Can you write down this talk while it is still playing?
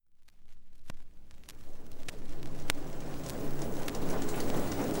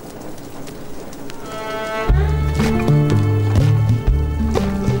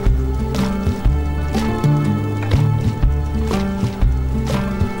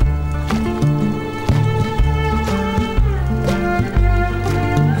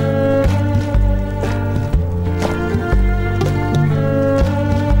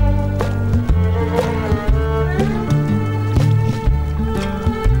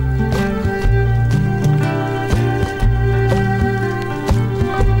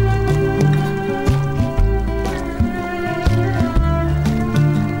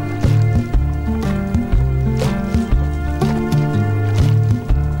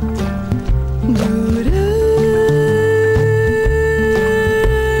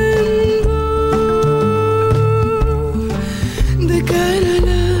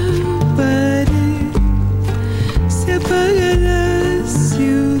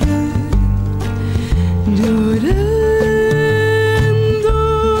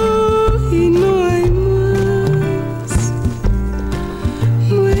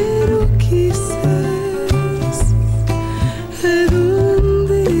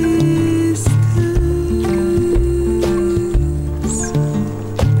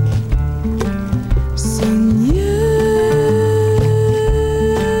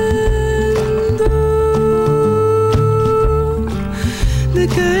de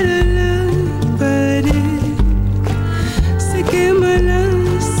cara a la pared, se quema la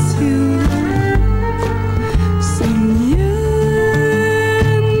ciudad, soñando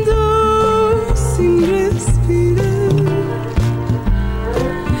sin respirar.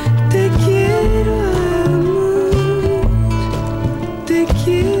 Te quiero amor, te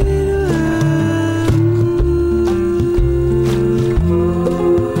quiero.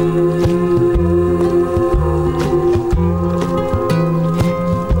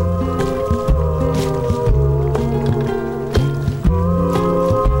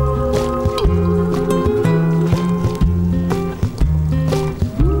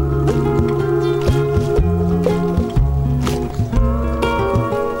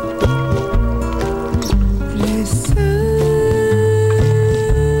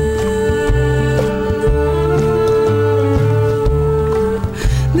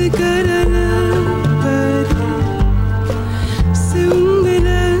 De cara a la pared, se hunde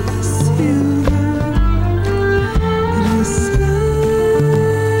la ciudad, rezando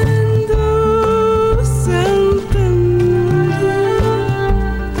Santa María,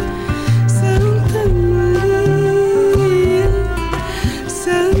 Santa María,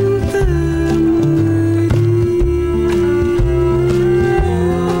 Santa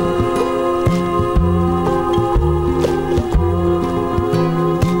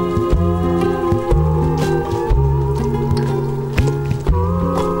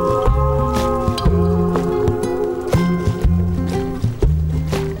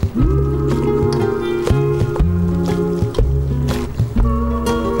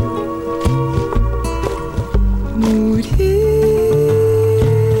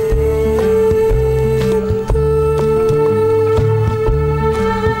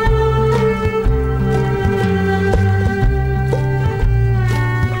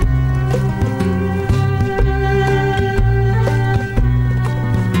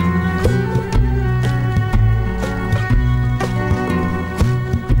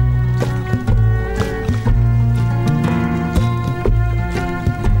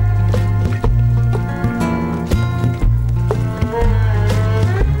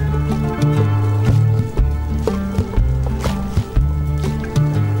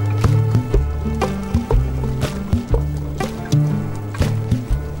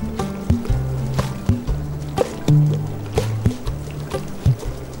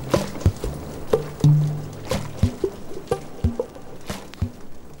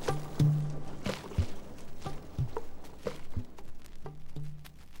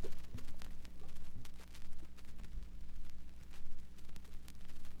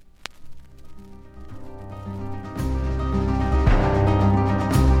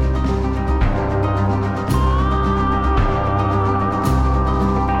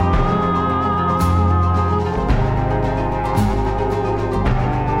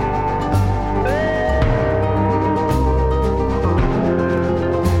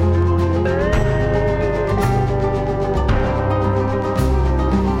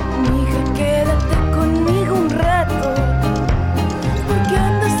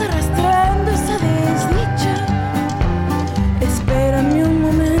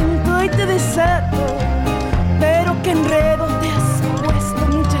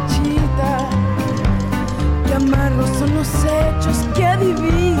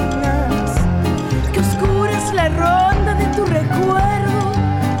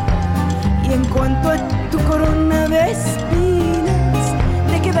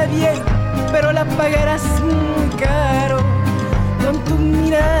pagarás muy caro con tu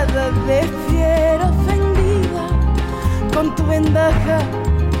mirada de fiera ofendida, con tu vendaja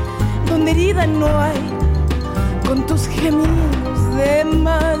donde herida no hay, con tus gemidos de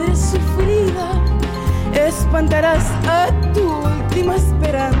madre sufrida, espantarás a tu última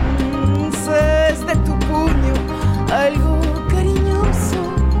esperanza. Es de tu puño algo cariñoso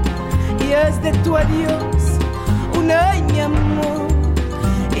y haz de tu adiós un ay mi amor,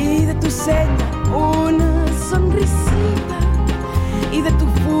 y de tu seña una sonrisita, y de tu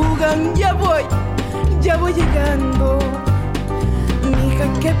fuga un ya voy llegando. Mija,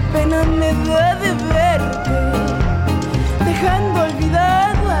 qué pena me da de verte, dejando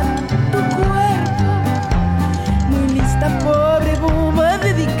olvidado a tu cuerpo. Muy lista, pobre boba, a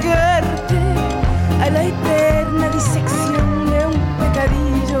dedicarte a la eterna disección de un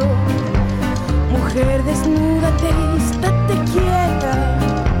pecadillo. Mujer desnúdate y estate quieta,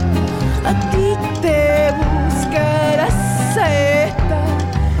 a ti te buscará saeta,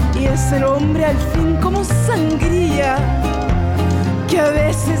 y es el hombre al fin como sangría, que a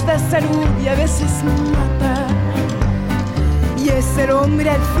veces da salud y a veces mata. Y es el hombre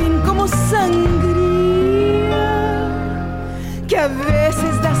al fin como sangría, que a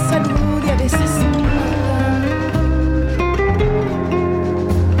veces da salud y a veces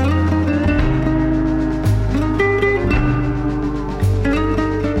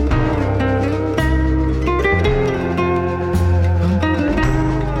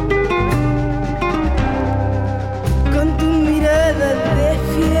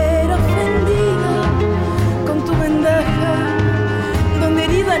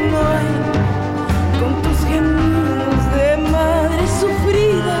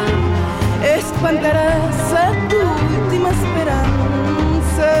espantarás a tu última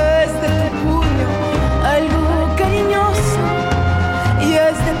esperanza. Es de tu puño algo cariñoso y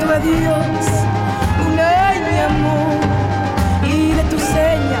es de tu adiós un año amor y de tu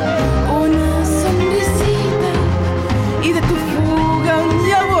seña una sonrisita y de tu fuga un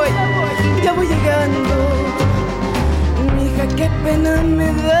ya voy llegando. Mija, qué pena me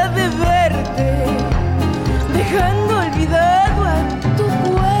da de verte dejando olvidado a tu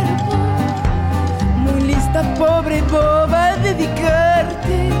cuerpo. Lista, pobre boba, a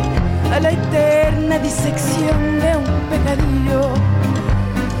dedicarte a la eterna disección de un pecadillo.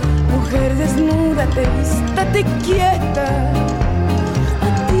 Mujer desnúdate, vístate quieta, a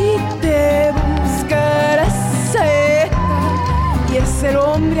ti te buscará saeta y es ser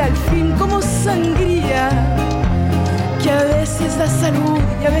hombre al fin como sangría, que a veces da salud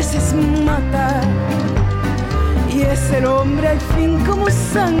y a veces mata, y es ser hombre al fin como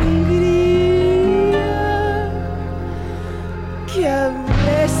sangría, que a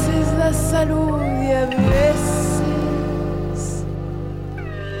veces da salud y a veces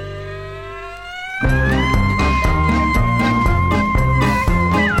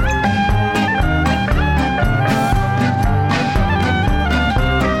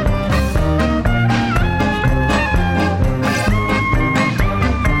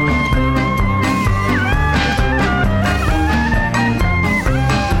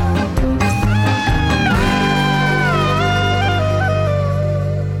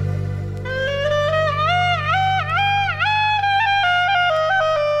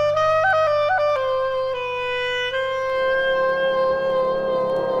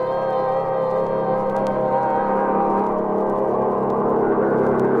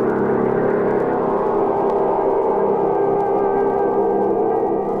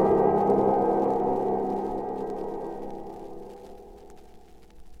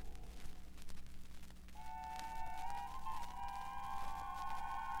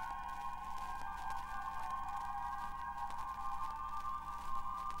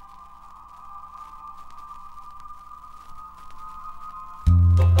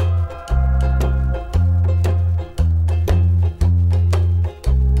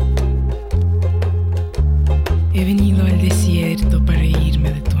he venido al desierto para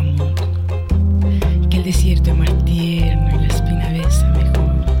reírme de tu amor, que el desierto es más tierno y la espina besa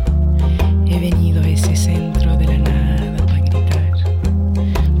mejor. He venido a ese centro de la nada para gritar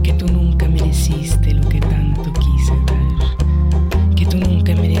que tú nunca mereciste lo que tanto quise dar, que tú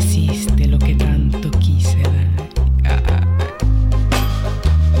nunca mereciste lo que tanto quise dar.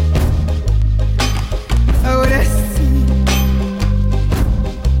 Ahora sí,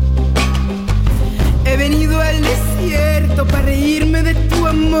 he venido al desierto para reírme de tu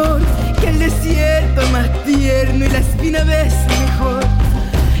amor, que el desierto es más tierno y la espina besa mejor.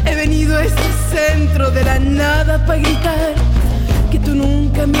 He venido a ese centro de la nada para gritar que tú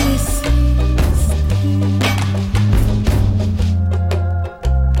nunca mereciste.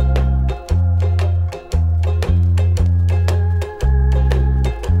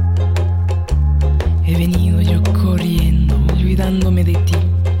 He venido yo corriendo, olvidándome de ti.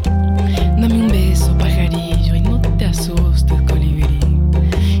 Dame un beso, pajarillo, y no te asustes, colibrí.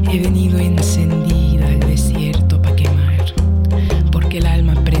 He venido encendida al desierto pa' quemar, porque el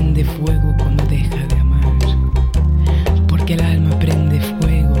alma prende fuego cuando deja de amar, porque el alma prende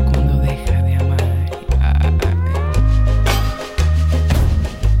fuego cuando deja de amar.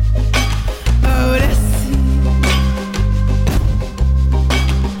 Ahora sí,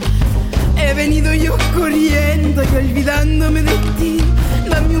 he venido yo corriendo y olvidándome de ti.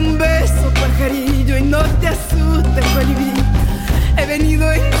 Dame un beso, pajarillo, y no te asustes, colibrí. He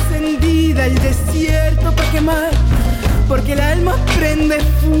venido encendida al desierto para quemar, porque el alma prende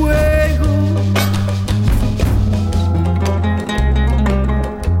fuego.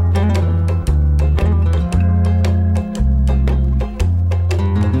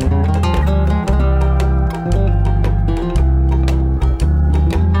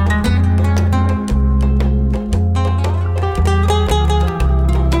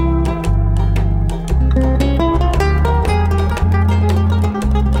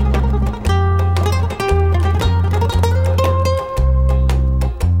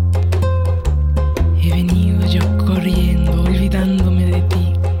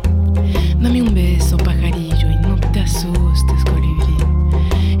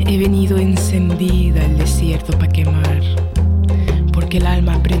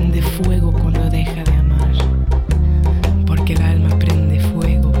 prende fuego cuando deja de amar, porque el alma prende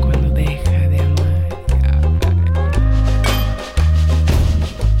fuego cuando deja de amar.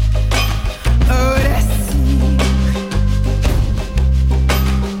 Ahora sí,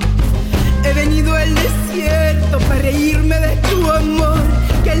 he venido al desierto para reírme de tu amor,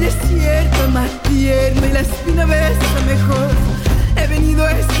 que el desierto es más tierno y la espina besa mejor. He venido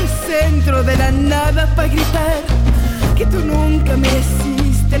a este centro de la nada para gritar que tú nunca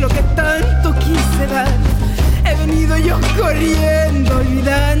mereciste lo que tanto quise dar. He venido yo corriendo,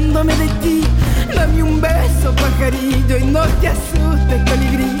 olvidándome de ti. Dame un beso, pajarillo, y no te asustes,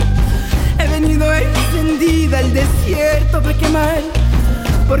 colibrí. He venido encendida al desierto para quemar,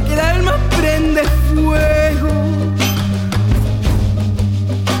 porque el alma prende fuego.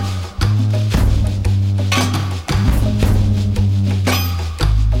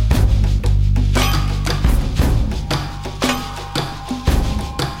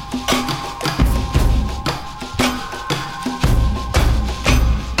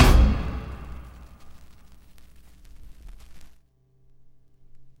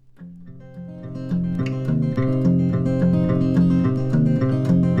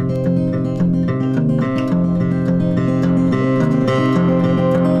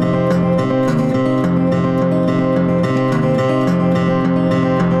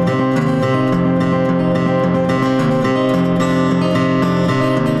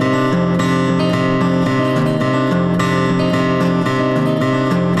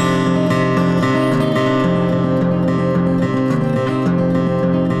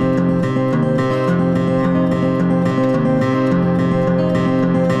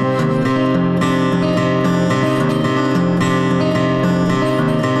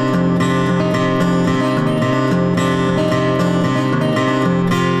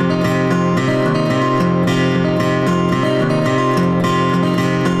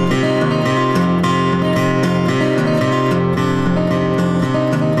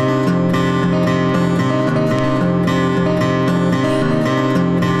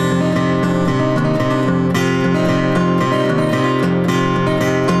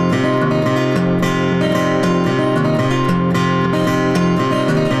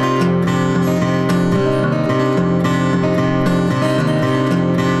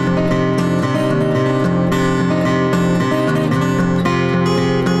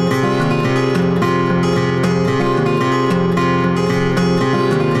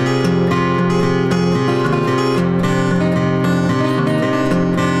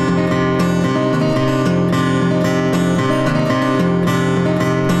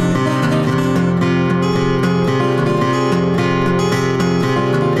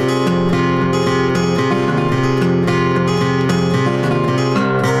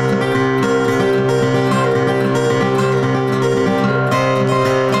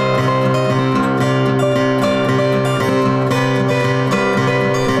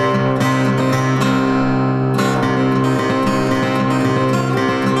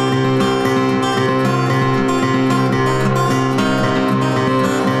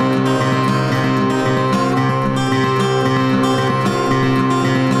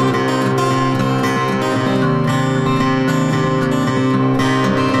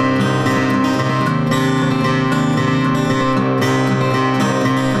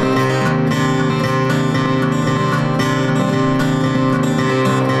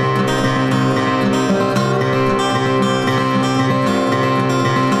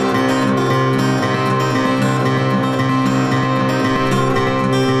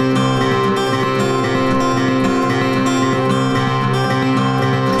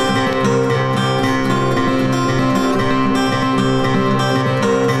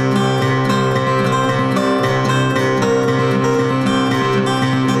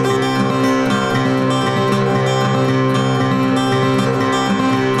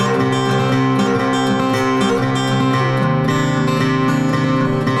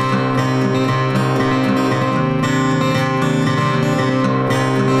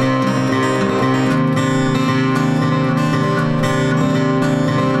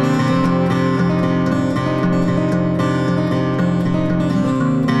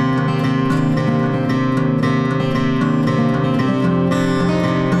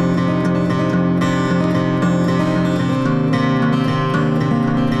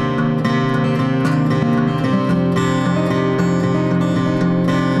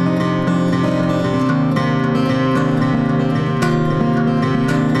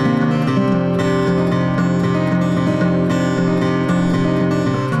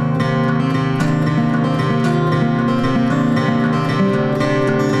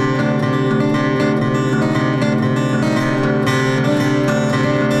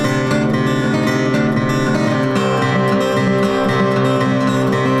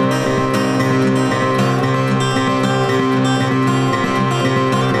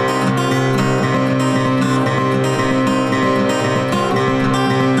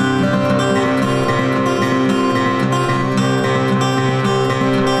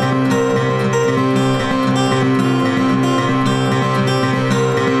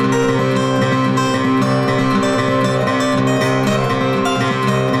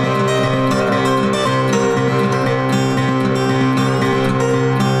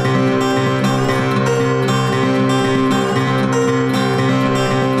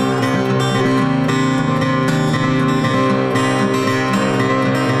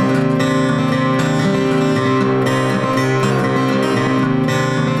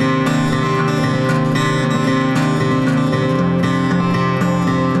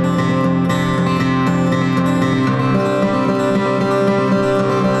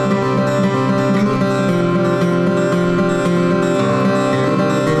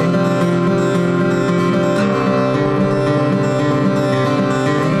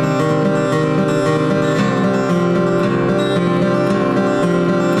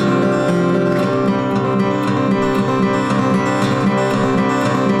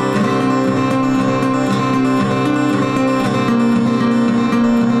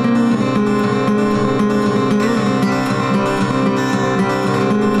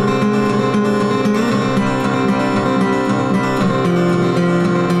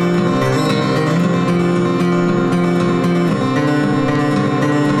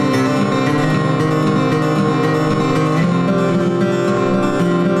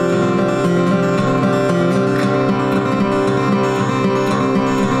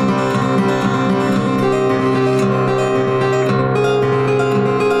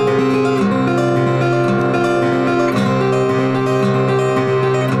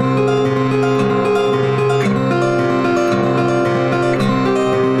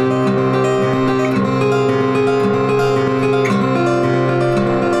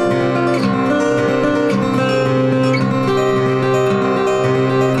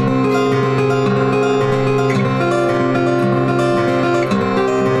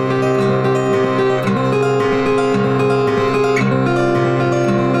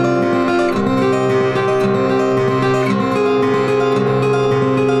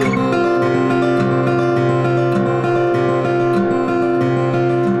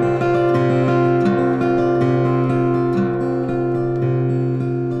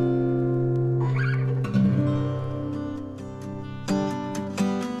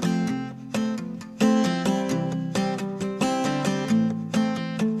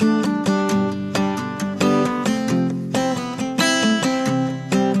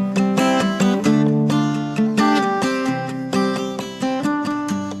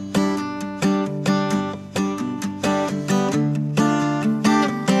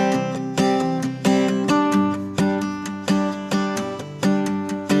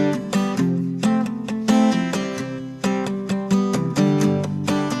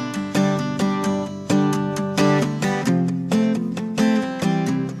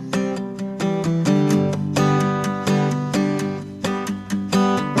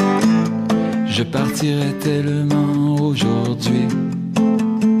 partirai tellement aujourd'hui.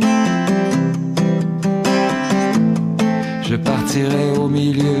 Je partirai au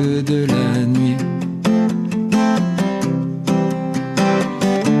milieu de la nuit.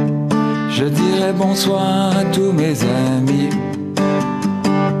 Je dirai bonsoir à tous mes amis.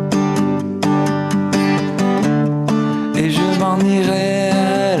 Et je m'en irai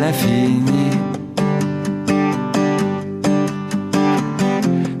à l'infini.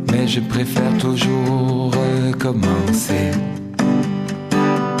 Mais je préfère toujours recommencer.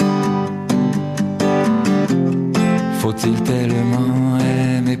 Faut-il tellement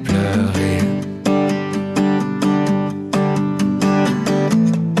aimer pleurer?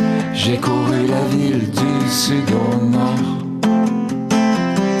 J'ai couru la ville du sud au nord.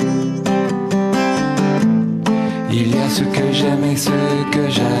 Il y a ce que j'aime et ce que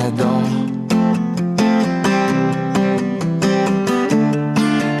j'adore.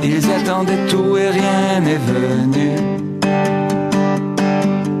 Ils attendaient tout et rien n'est venu.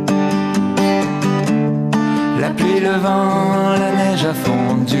 La pluie, le vent, la neige a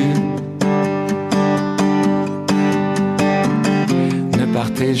fondu. Ne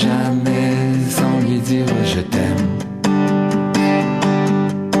partez jamais sans lui dire je t'aime.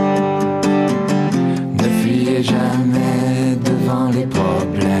 Ne fuyez jamais devant les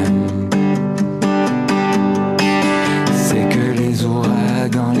problèmes. C'est que les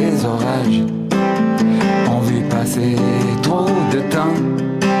ouragans, les orages ont vu passer trop de temps.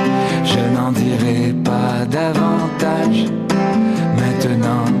 Je n'en dirai pas davantage.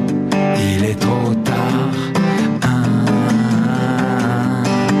 Maintenant, il est trop tard.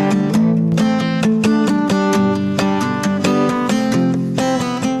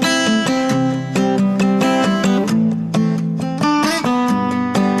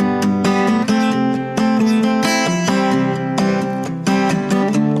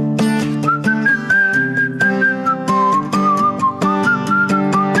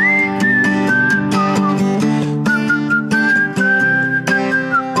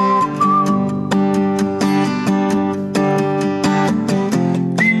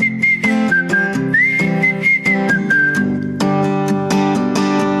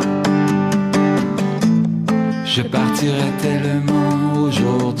 Je partirai tellement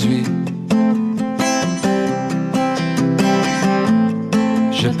aujourd'hui.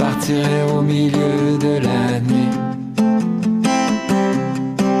 Je partirai au milieu de la nuit.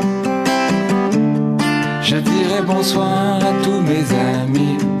 Je dirai bonsoir à tous mes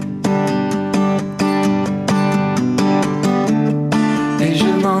amis. Et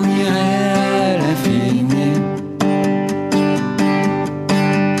je m'en irai à l'infini.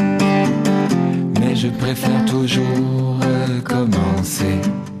 Mais je préfère toujours recommencer.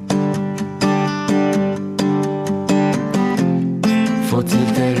 Faut-il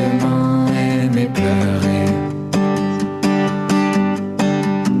tellement aimer pleurer?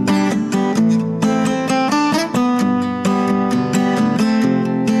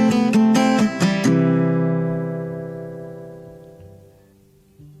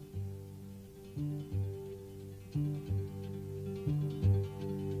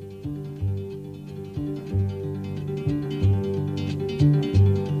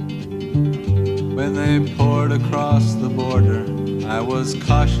 When they poured across the border, I was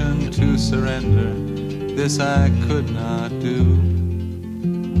cautioned to surrender. This I could not do.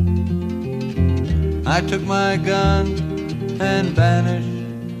 I took my gun and vanished.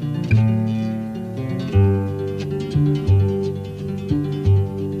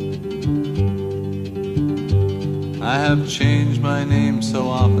 I have changed my name so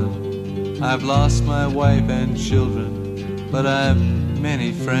often. I've lost my wife and children, but I've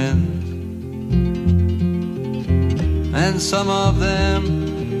many friends. And some of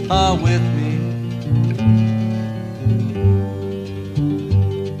them are with me.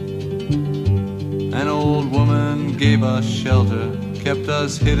 An old woman gave us shelter, kept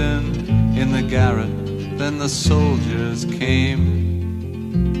us hidden in the garret. Then the soldiers came.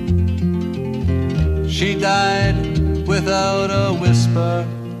 She died without a whisper.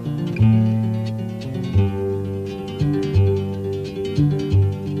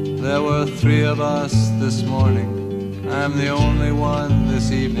 There were 3 of us this morning. I'm the only one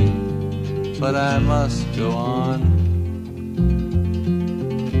this evening, but I must go on.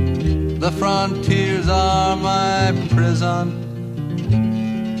 The frontiers are my prison.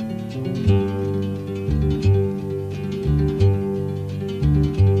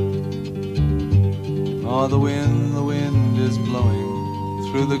 Oh, the wind is blowing.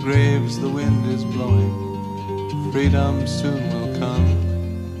 Through the graves the wind is blowing. Freedom soon will come.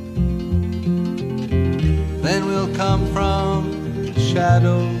 Then we'll come from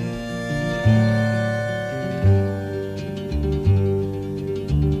shadow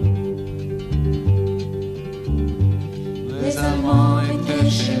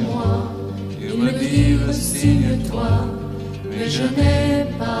chez moi. Ils me disent signe-toi, mais je n'ai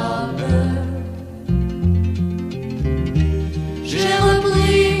pas peur. J'ai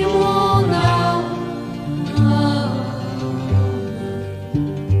repris mon âme.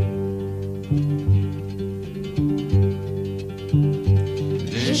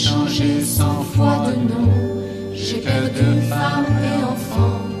 J'ai changé 100 fois de nom, j'ai perdu femme et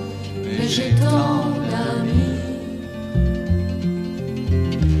enfant, mais j'ai tant d'amis.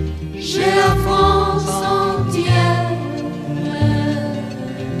 J'ai la France entière.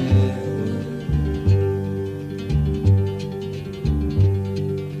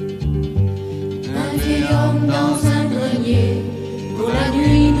 Un vieil homme dans un grenier, pour la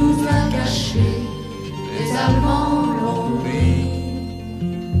nuit nous a cachés, les Allemands l'ont pris.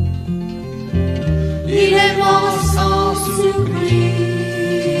 Il est mort sans surprise.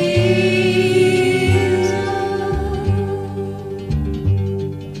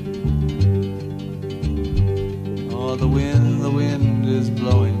 Oh, the wind is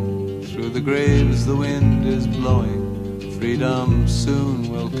blowing. Through the graves the wind is blowing. Freedom soon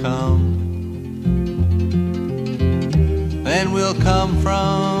will come. Then we'll come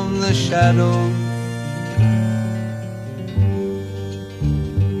from the shadow.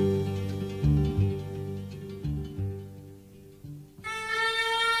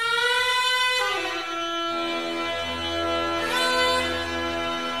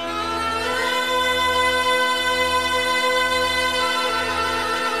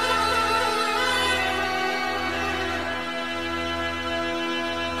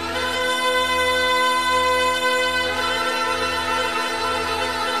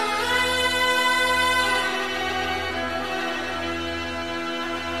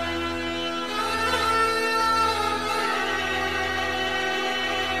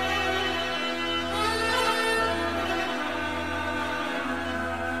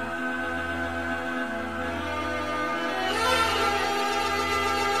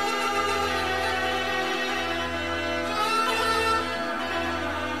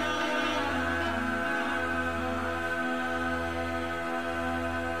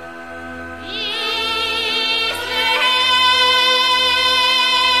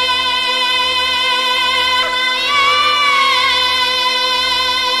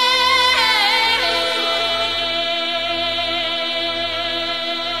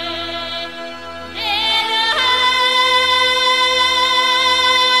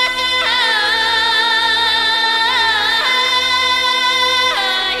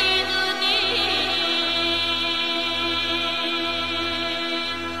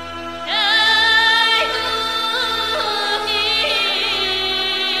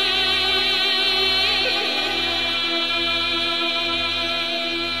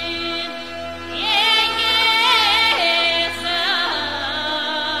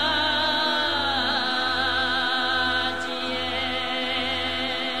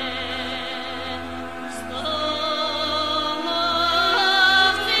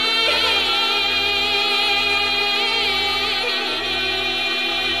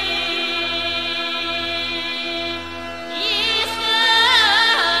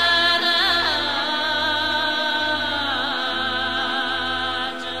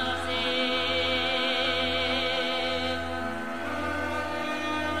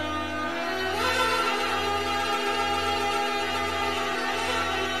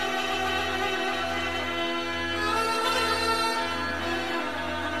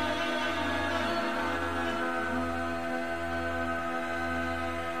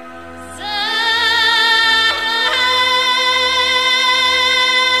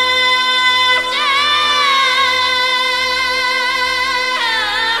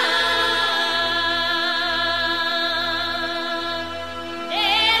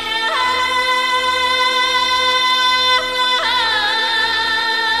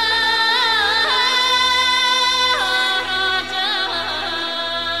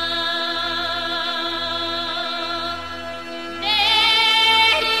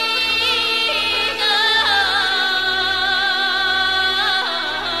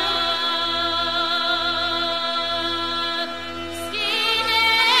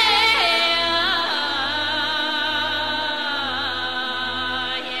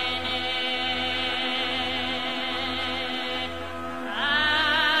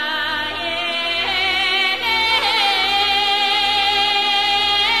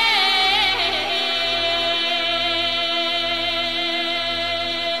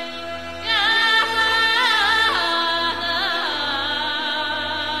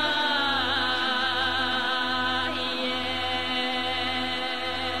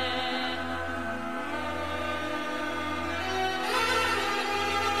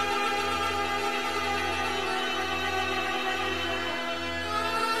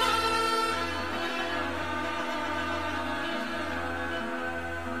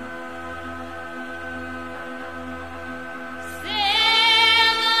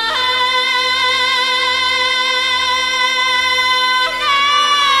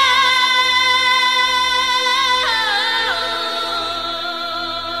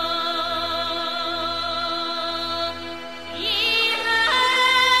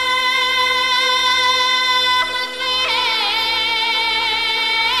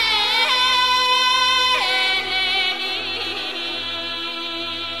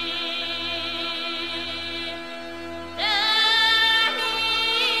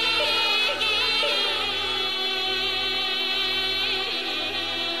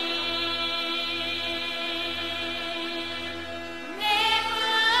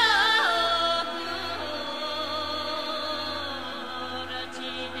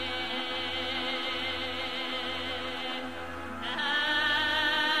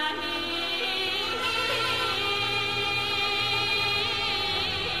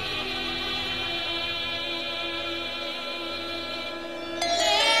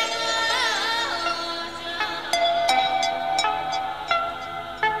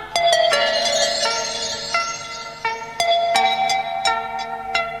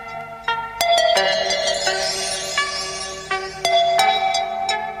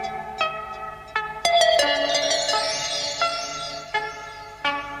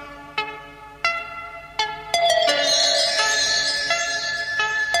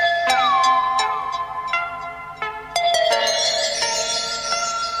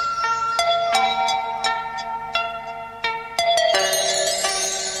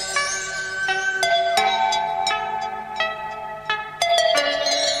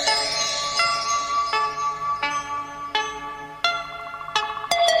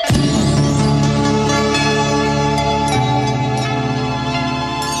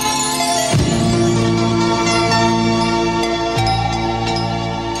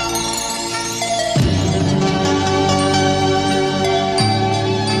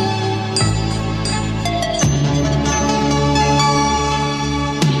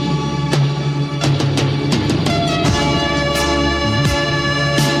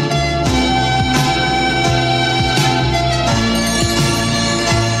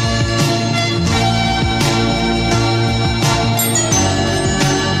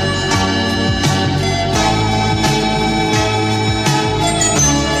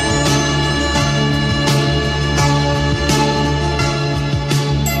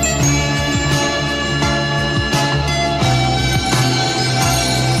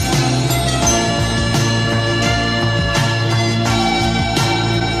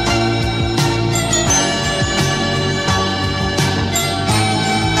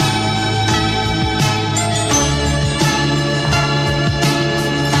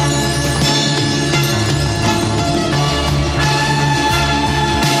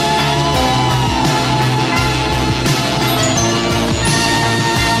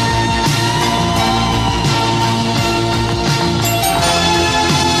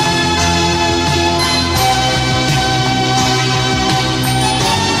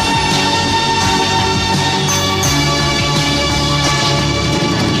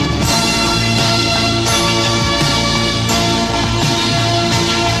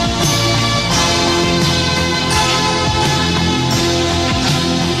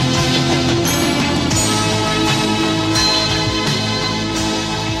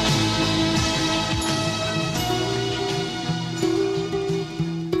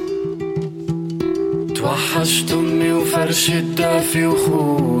 الخرش الدافي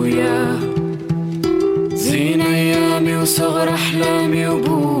وخويا زين أيامي وصغر أحلامي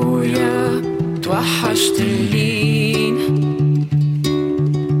وبويا توحشت اللين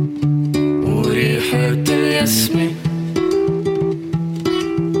وريحة الياسمين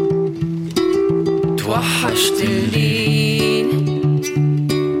توحشت اللين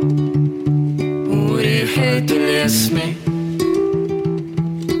وريحة الياسمين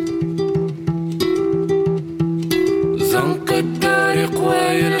زنق الدار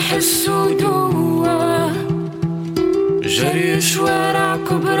قواي الحس ودوا جري شوارع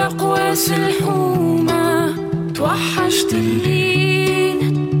كبر قواس الحومة توحشت اللين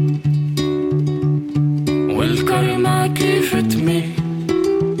والكرمة كيف تميل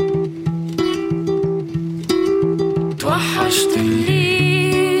توحشت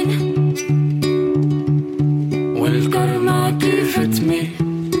اللين والكرمة كيف تميل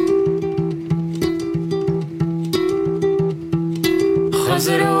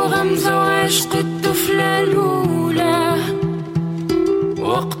خزرة وغمزة وعشق الطفلة الأولى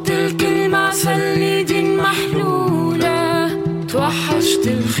وقت الكلمة عسل يدين محلولة توحشت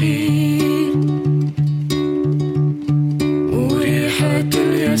الخيل وريحة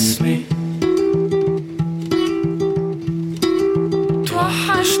الياسمين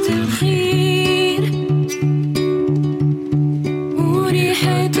توحشت الخيل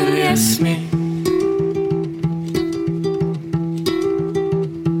وريحة الياسمين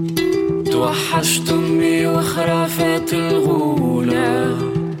توحشت أمي وخرافات الغولة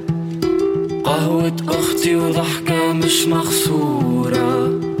قهوة أختي وضحكة مش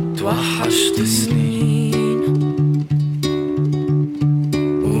مخسورة توحشت سنين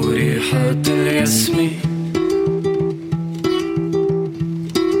وريحة الياسمين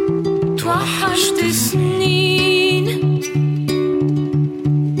توحشت سنين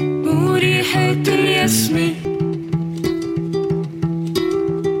وريحة الياسمين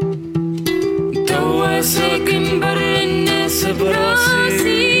توا ساكن بر الناس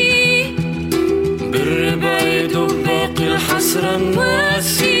براسي بر بعيد وباقي الحسرة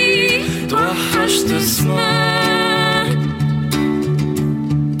الناسي توحشت اسمك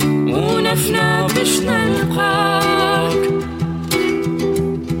ونفنا باش نلقاك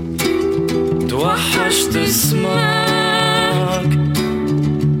توحشت اسمك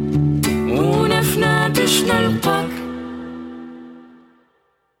ونفنا باش نلقاك.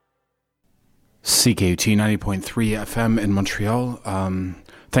 CKUT 90.3 FM in Montreal.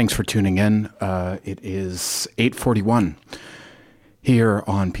 Thanks for tuning in. It is 8:41 here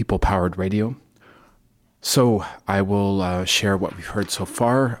on People Powered Radio. So I will share what we've heard so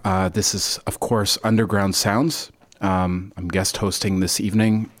far. This is, of course, Underground Sounds. I'm guest hosting this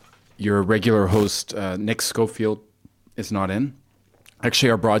evening. Your regular host, Nick Schofield, is not in.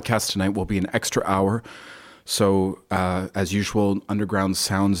 Actually, our broadcast tonight will be an extra hour. So, as usual, Underground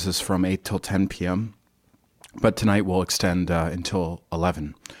Sounds is from 8 till 10 p.m. But tonight will extend until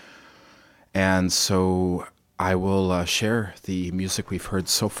 11. And so I will share the music we've heard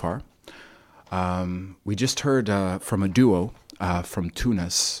so far. We just heard from a duo from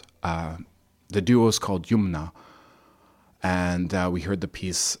Tunis. The duo is called Yumna. And we heard the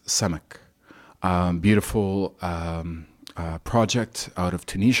piece Semek. Beautiful project out of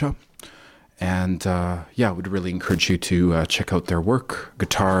Tunisia. And I would really encourage you to check out their work,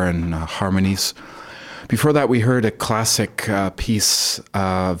 guitar and harmonies. Before that, we heard a classic piece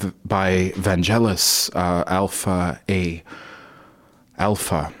by Vangelis, Alpha A.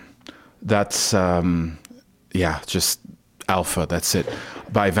 Alpha. That's, just Alpha, that's it.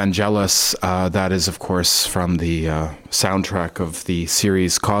 By Vangelis, that is, of course, from the soundtrack of the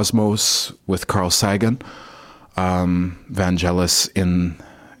series Cosmos with Carl Sagan. Vangelis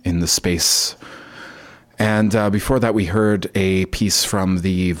in the space. And before that, we heard a piece from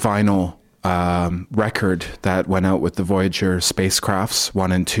the vinyl record that went out with the Voyager spacecrafts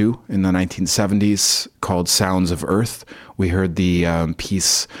 1 and 2 in the 1970s called Sounds of Earth. We heard the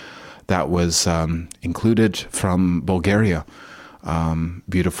piece that was included from Bulgaria.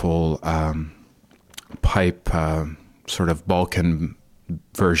 Beautiful pipe, sort of Balkan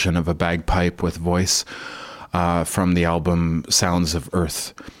version of a bagpipe with voice. From the album Sounds of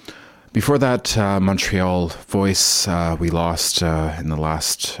Earth. Before that, Montreal Voice we lost in the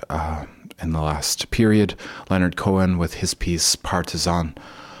last period. Leonard Cohen with his piece Partisan,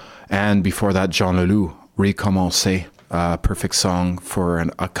 and before that, Jean Leloup, Recommencer, perfect song for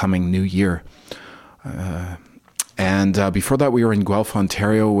an upcoming new year. And before that, we were in Guelph,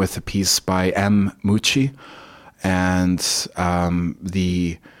 Ontario, with a piece by M. Mucci, and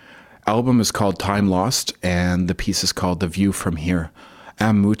the album is called Time Lost, and the piece is called The View From Here.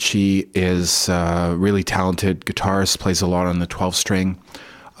 Mucci is a really talented guitarist, plays a lot on the 12-string,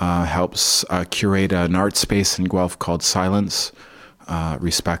 helps curate an art space in Guelph called Silence.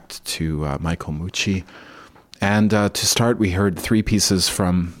 Respect to Michael Mucci. And to start, we heard 3 pieces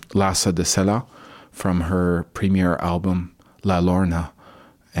from Lassa de Sela from her premiere album, La Lorna.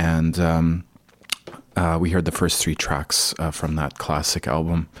 And we heard the first 3 tracks from that classic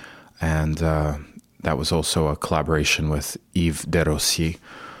album. And that was also a collaboration with Yves Desrosiers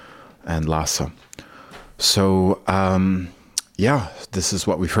and Lassa. So, this is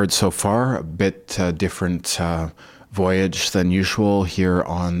what we've heard so far. A bit different voyage than usual here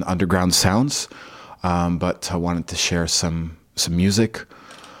on Underground Sounds. But I wanted to share some music.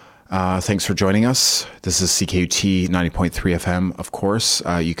 Thanks for joining us. This is CKUT 90.3 FM, of course.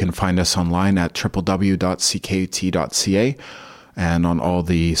 You can find us online at www.ckut.ca and on all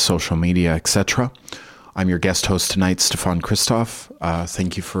the social media, etc. I'm your guest host tonight, Stefan Christoph.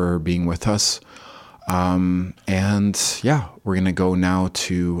 Thank you for being with us. We're going to go now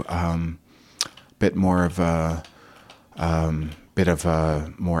to a bit more of a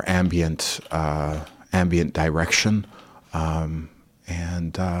more ambient direction.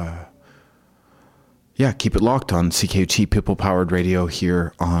 Keep it locked on CKUT People Powered Radio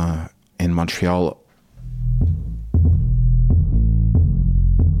here in Montreal.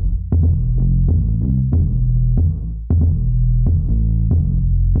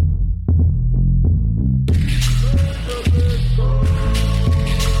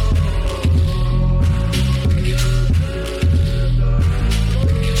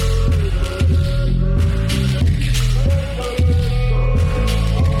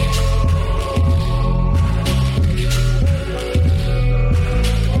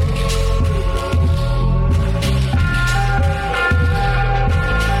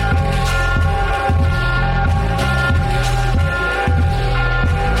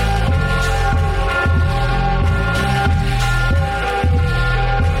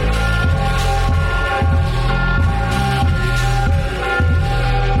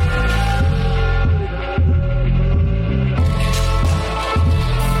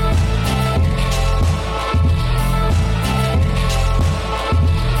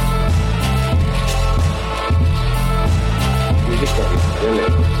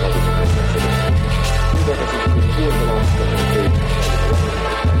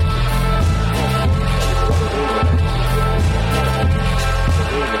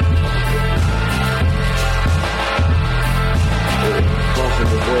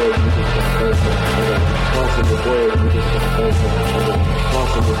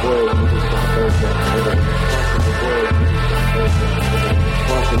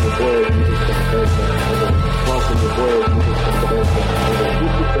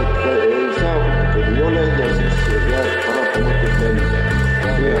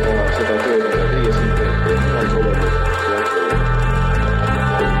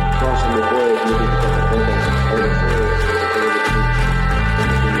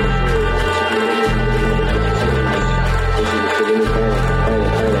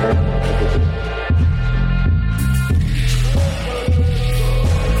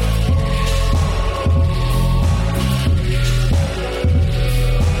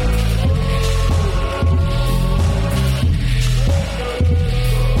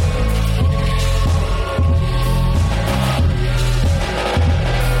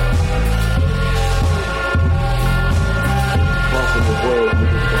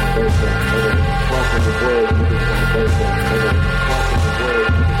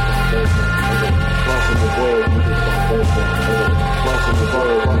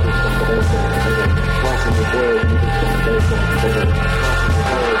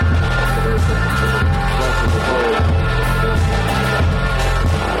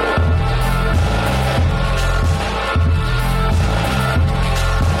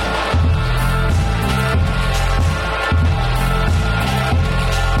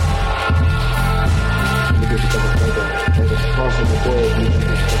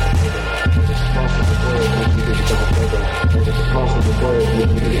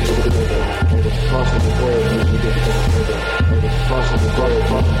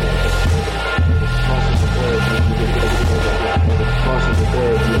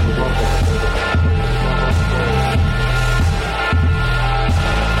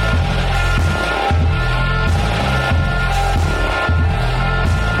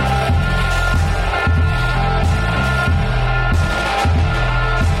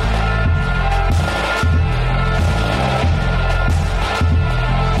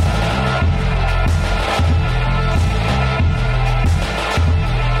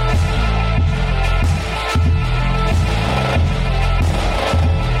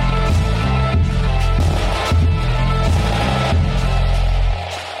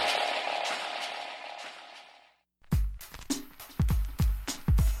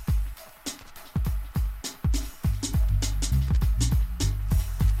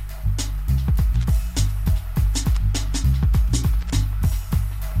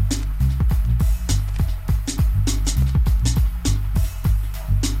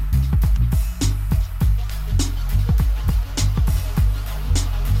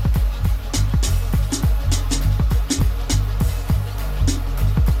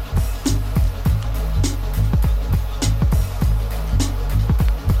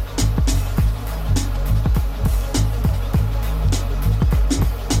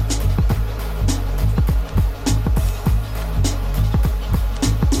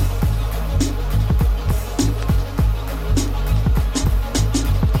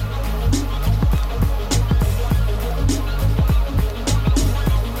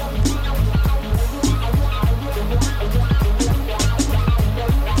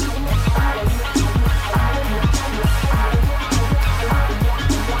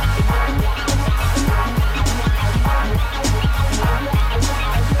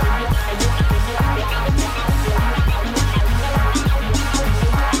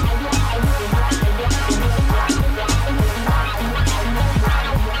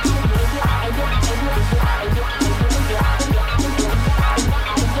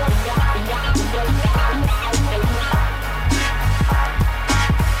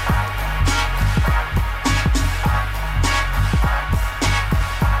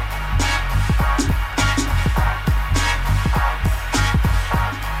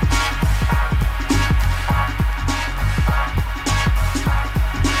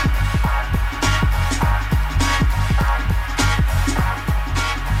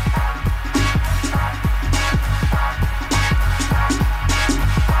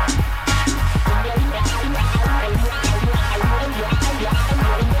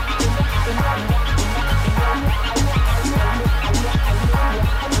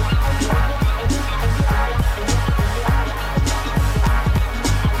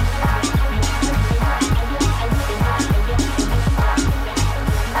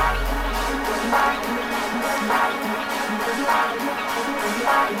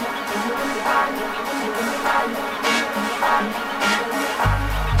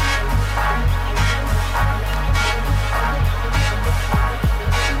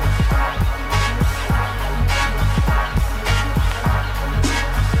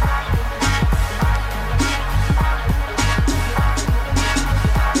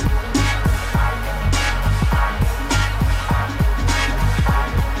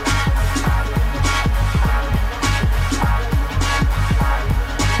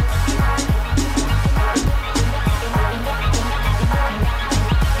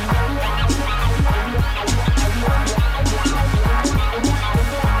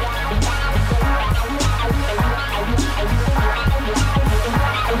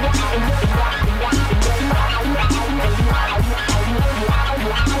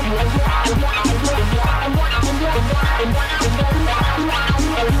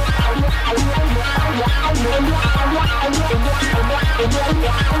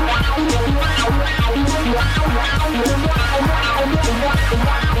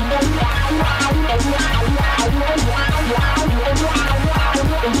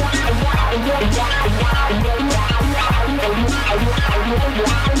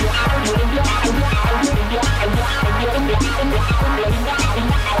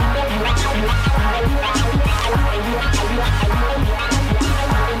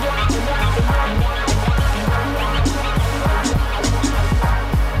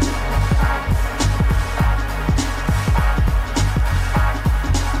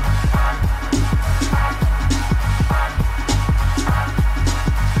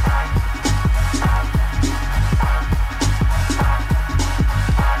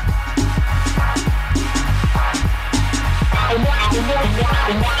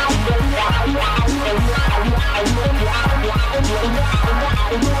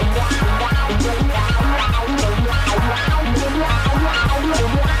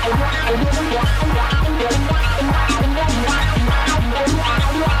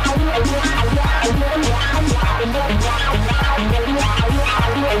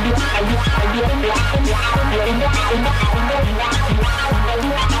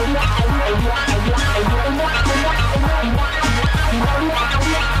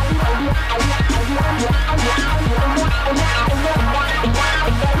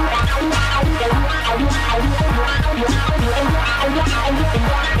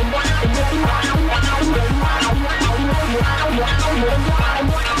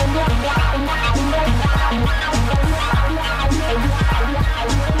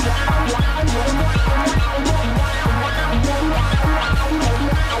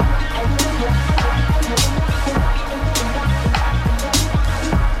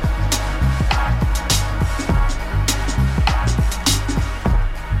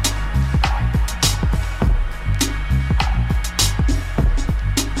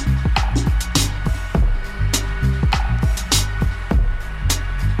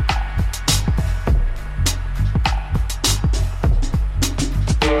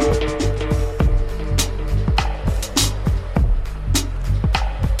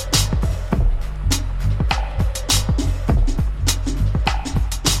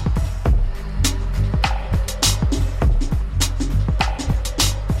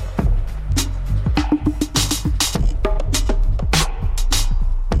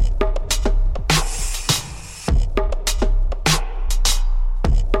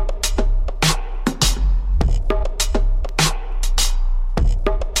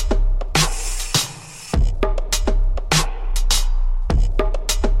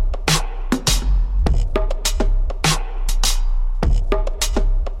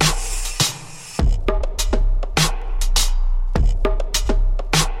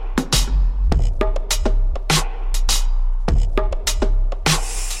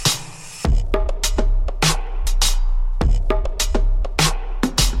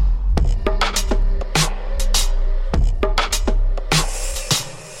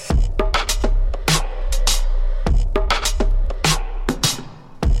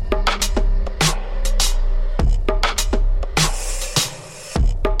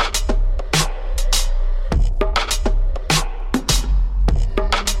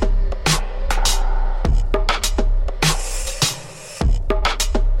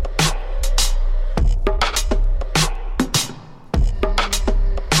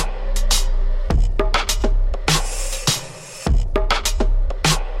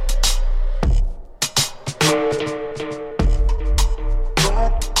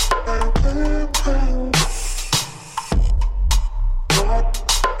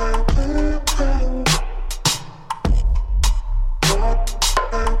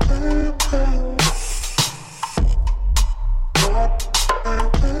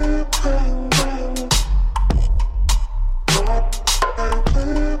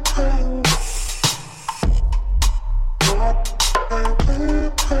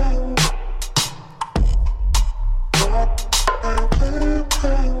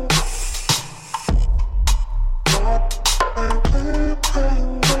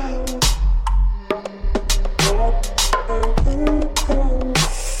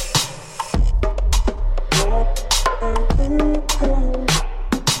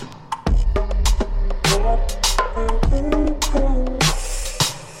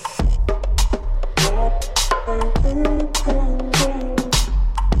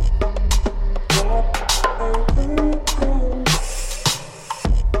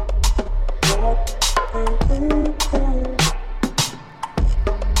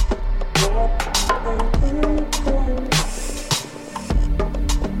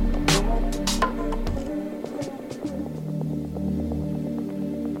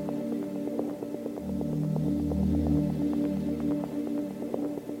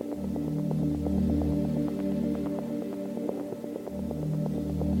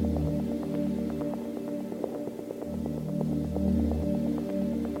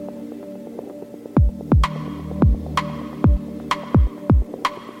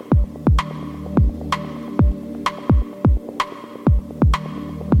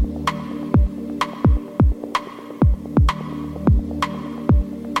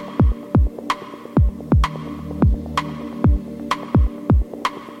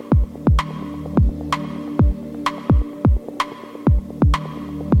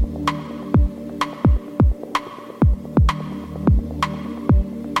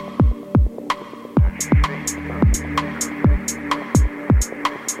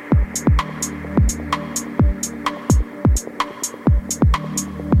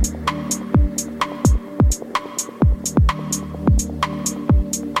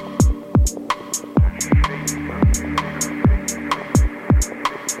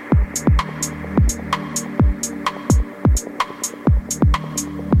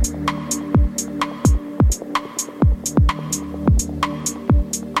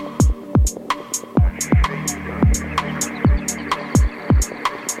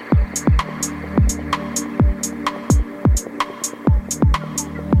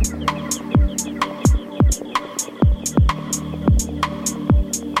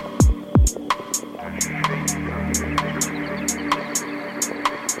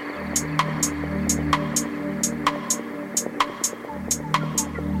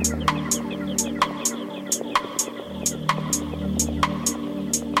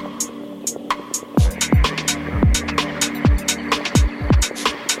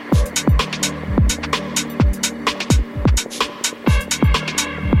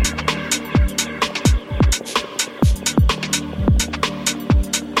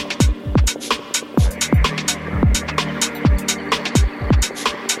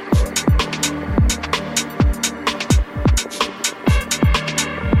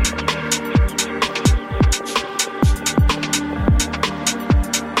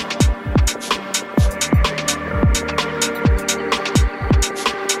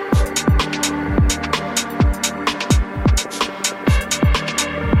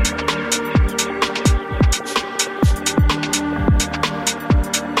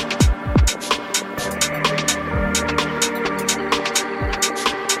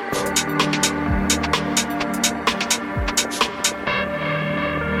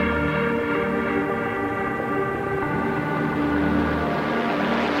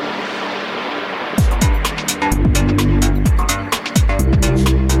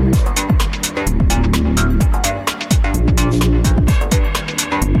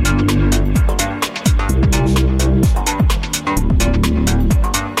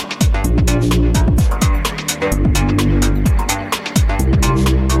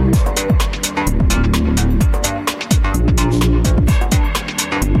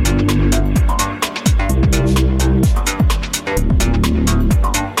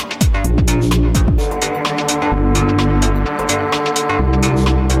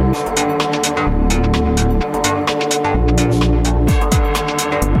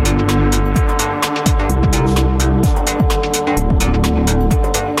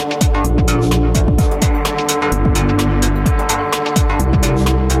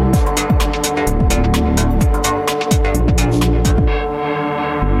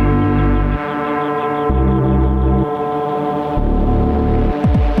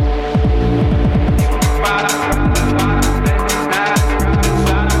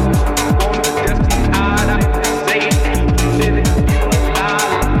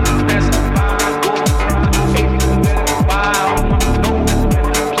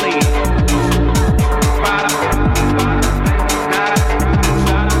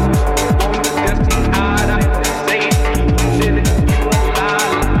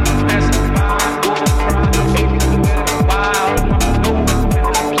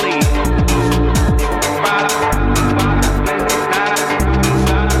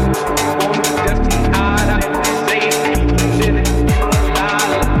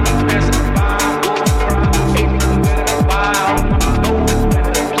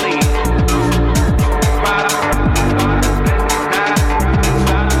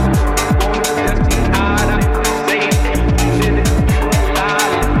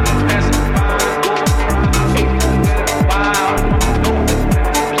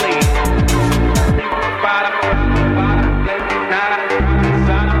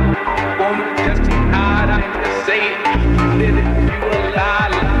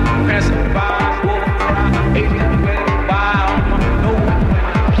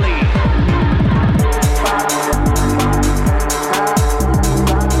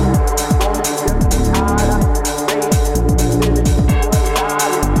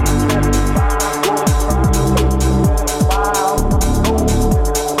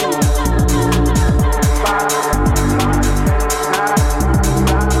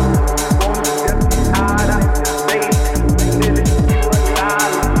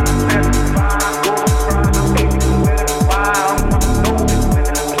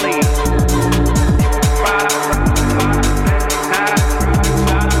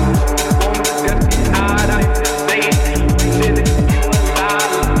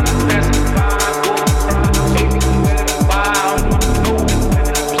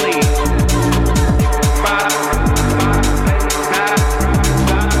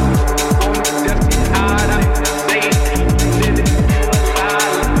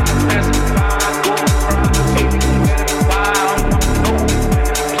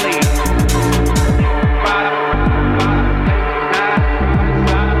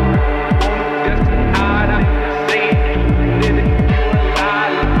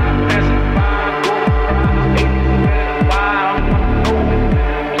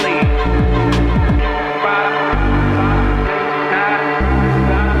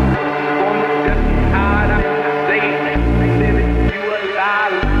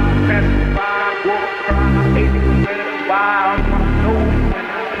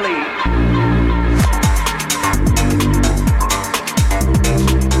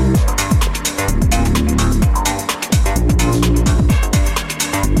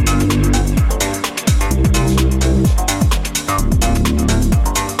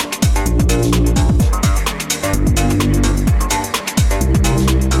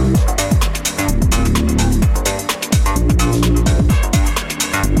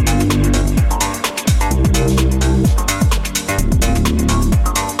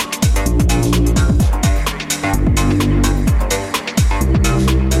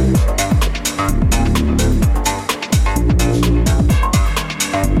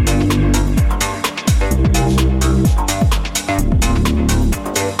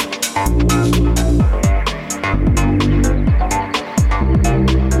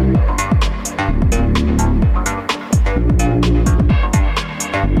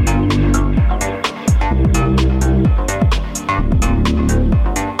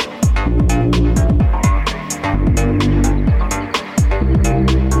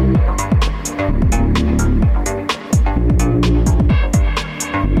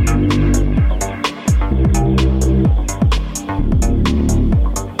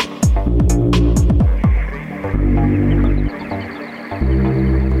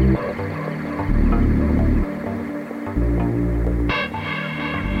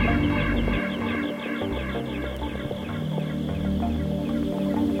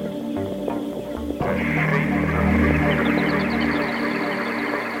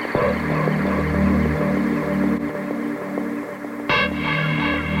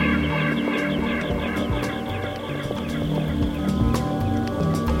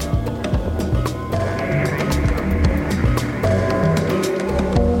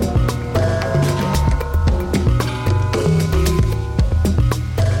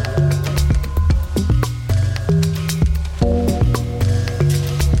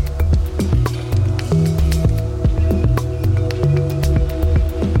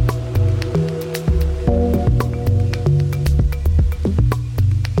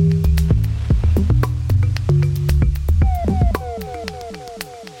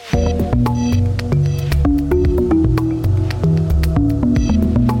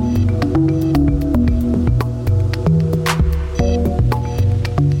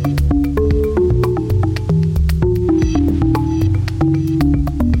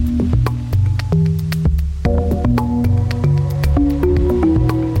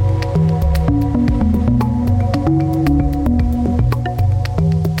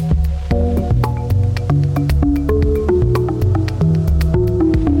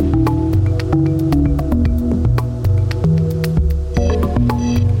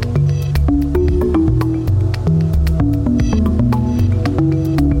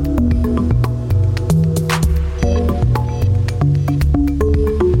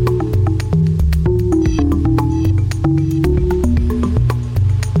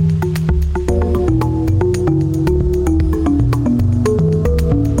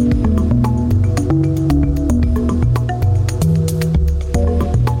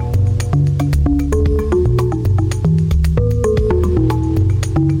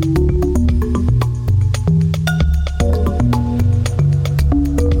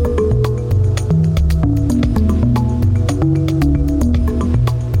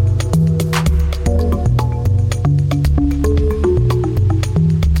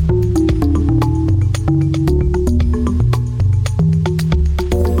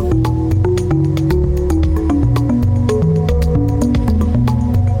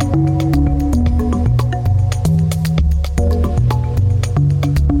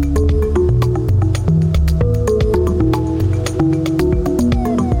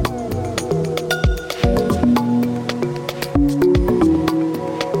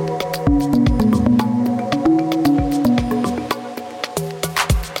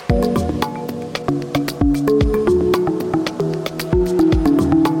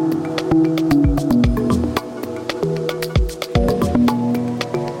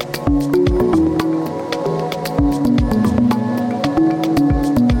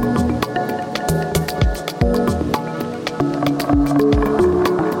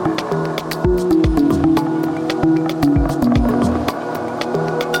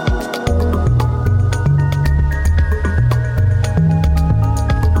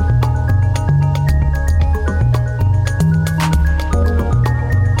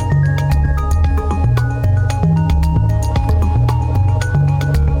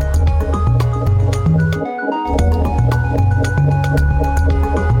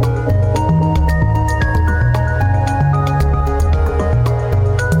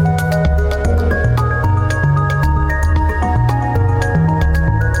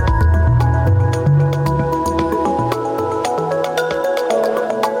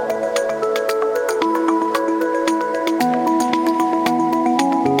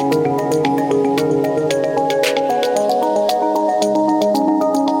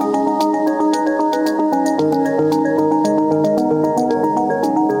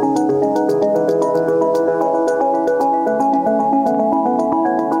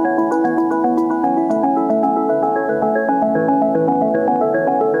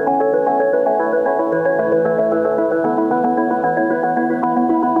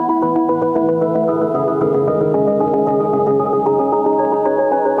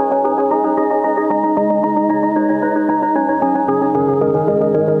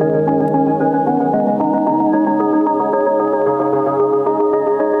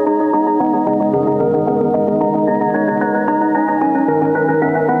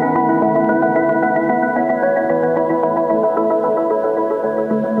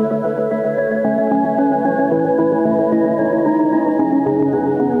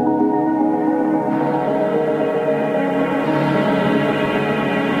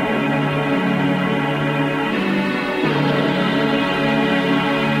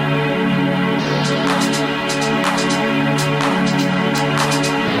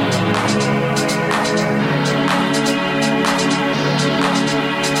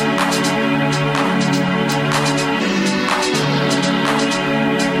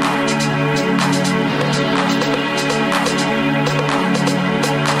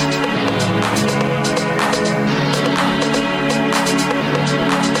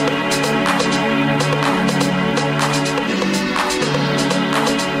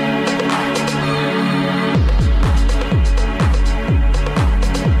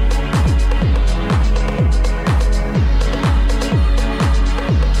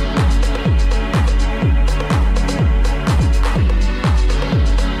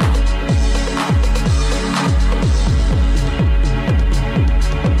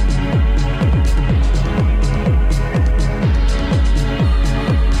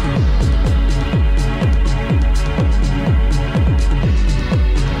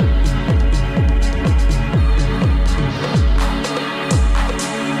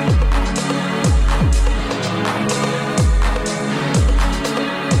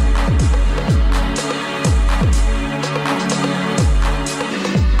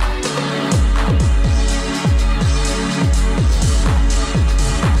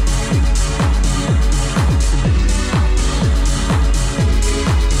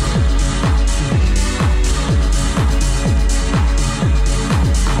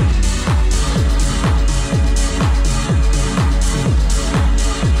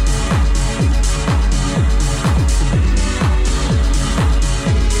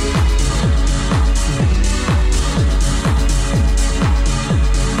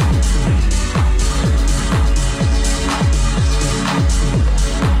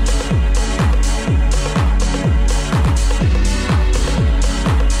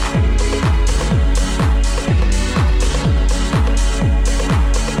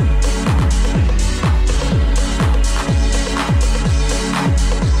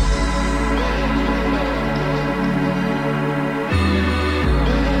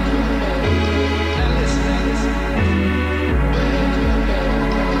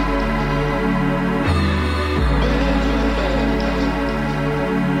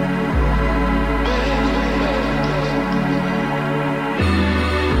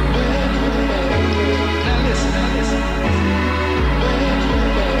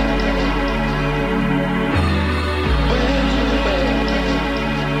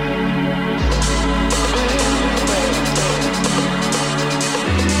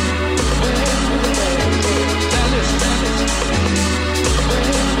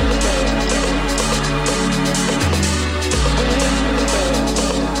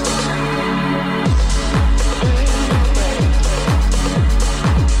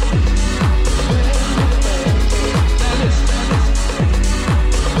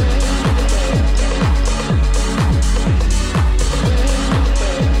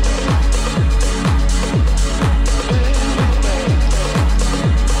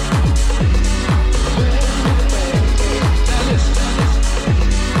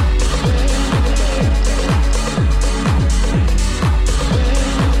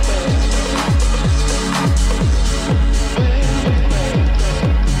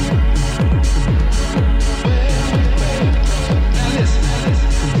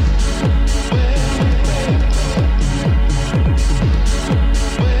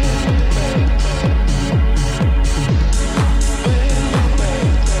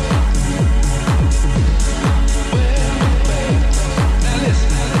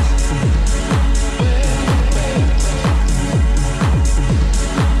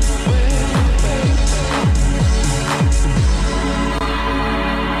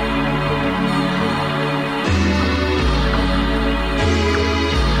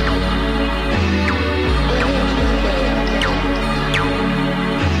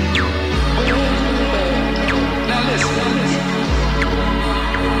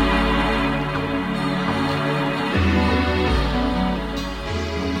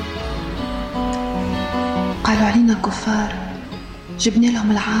 كنا كفار جبنا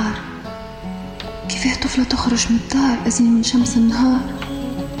لهم العار. كيفاه طفلة تخرج من الدار أزين من شمس النهار.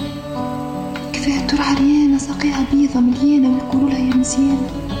 كيفاه ترى عريانة ساقيها بيضة مليانة ويقولوا لها يا مزيانة.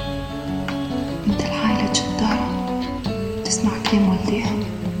 بنت العائلة تجي دارها تسمع كلام والديها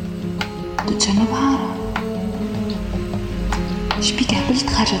تتجنب عارها. شبيك هبلت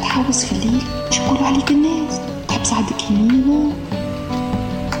خارجة تحوس في الليل شكولوا عليك الناس تحب سعدك يمينة.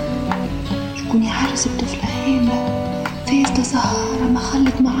 شكون يعرس بطفلة هاملة فايزة سهرة ما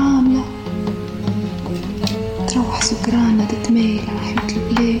خلت معاملة. تروح سكرانة تتمايل على حيط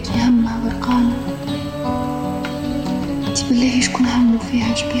البلاد يهمها ورقانة. انتي بالله شكون عملوا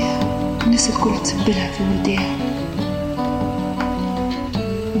فيها شبيها الناس الكل تسبلها في ولديها.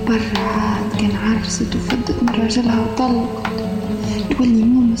 وبرا عاد كان عرست وفدت من راجلها وطلقت تولي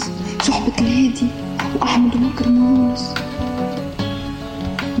مومس صحبة الهادي وأحمد ومكرم ويونس.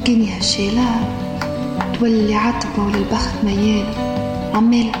 كان هالشيلة تولي عتبة ولا البخت ميالة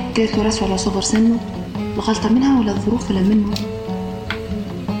عمالة قالت راسه على صغر سنه. الغلطة منها ولا الظروف ولا منه.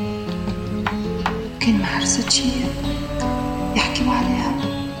 كان ما حرستش يحكيوا عليها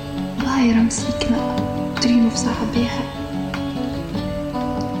ضايرة مسكنة ترينه في صعبيها.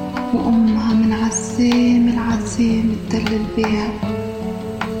 وأمها من عزام العزام تدلل بيها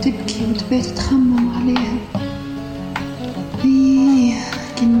تبكي وتبات تخمم عليها.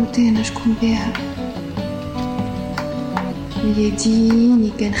 كان موتانا شكون بيها. ويا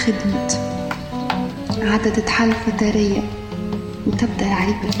ديني كان خدمت عادة تتحل فترية وتبدأ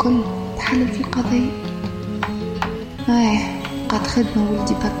العريب الكل تحلل في القضية. قد خدمة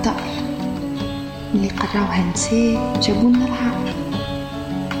ولدي بطل اللي قراوها نساء جابولنا العار.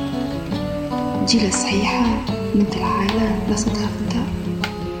 جيلة صحيحة بنت العائلة بلاصتها في الدار.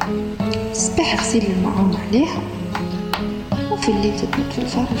 الصباح غسيل المعون عليها وفي الليل تتمت في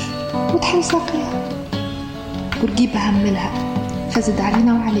الفرش وتحل ساقيها. ورقيبها هملها فزد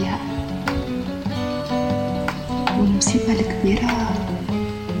علينا وعليها. والمصيبة الكبيرة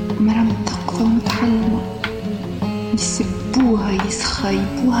مرة متقفة ومتحلمة يسبوها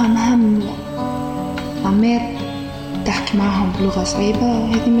يسخيبوها مهملة. عمار تحكي معهم بلغة صعيبة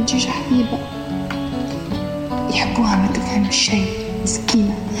هذه ما تجيش حبيبة. يحبوها ما تفهم الشيء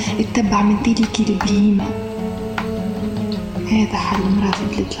مسكينة اتبع من تلك البهيمة. هذا حل مرأة في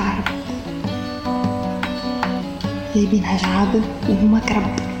بلاد العرب جايبينها جعابة وهما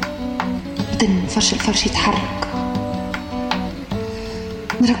كرب بدل فرش الفرش يتحرك.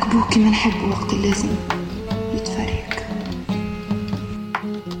 نركبوه كما نحب وقت اللازم يتفرق.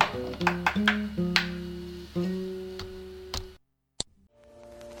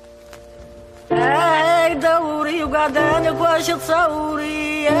 هاي دوري وقعدانك واش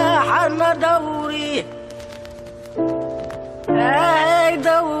تصوري يا حنا دوري. هاي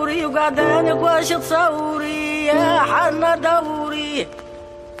دوري وقعدانك واش تصوري يا حنا دوري.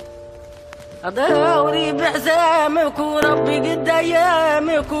 دوري بحزامك وربي قد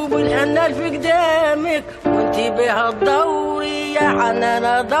ايامك وبالحنان في قدامك وانتي بها تدوري يا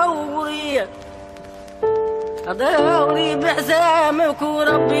حنانة دوري. دوري بحزامك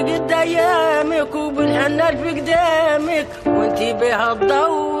وربي قد ايامك وبالحنان في قدامك وانتي بها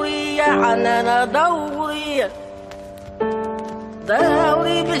تدوري يا حنانة دوري.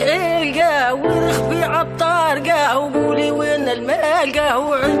 دوري بالحلقة ورخبي عالطارقة وقولي وين المالقة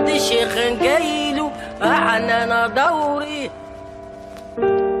وعند الشيخ نقيلو حنانة دوري.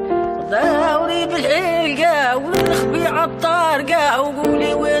 دوري بالحلقة ورخبي عالطارقة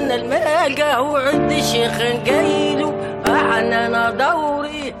وقولي وين المالقة وعند الشيخ نقيلو حنانة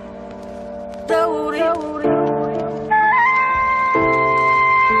دوري. دوري